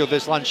Westfield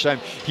this lunchtime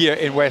here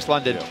in West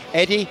London.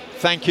 Eddie,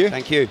 thank you.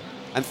 Thank you.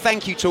 And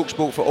thank you,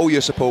 TalkSport, for all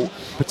your support,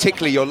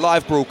 particularly your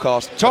live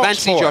broadcast of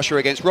Anthony Joshua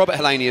against Robert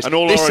Helenius and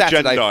all this our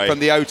Saturday agendae from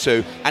the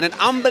O2. And an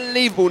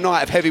unbelievable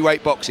night of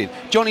heavyweight boxing.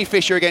 Johnny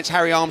Fisher against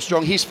Harry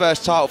Armstrong, his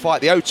first title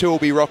fight. The O2 will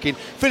be rocking.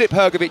 Philip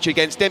Hergovich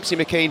against Dempsey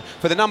McKean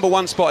for the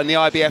 #1 spot in the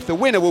IBF. The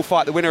winner will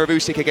fight the winner of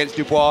Usyk against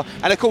Dubois.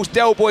 And, of course,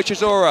 Del Boy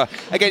Chisora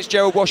against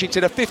Gerald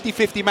Washington. A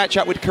 50-50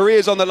 matchup with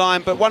careers on the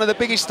line. But one of the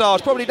biggest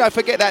stars, probably don't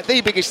forget that, the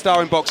biggest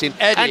star in boxing,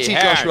 Anthony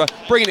Hearn. Joshua,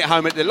 bringing it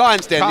home at the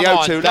Lions Den, Come the on,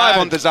 O2, Dan. live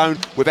on the Zone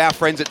with our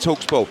friends at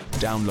TalkSport.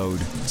 Download,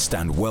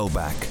 stand well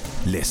back,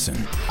 listen.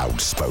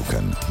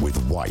 Outspoken with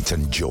White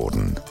and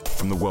Jordan.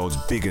 From the world's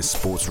biggest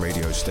sports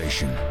radio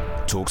station,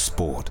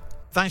 TalkSport.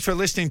 Thanks for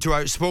listening to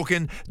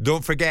Outspoken.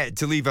 Don't forget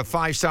to leave a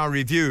 5-star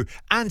review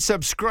and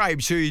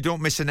subscribe so you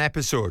don't miss an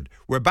episode.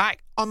 We're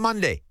back on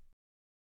Monday.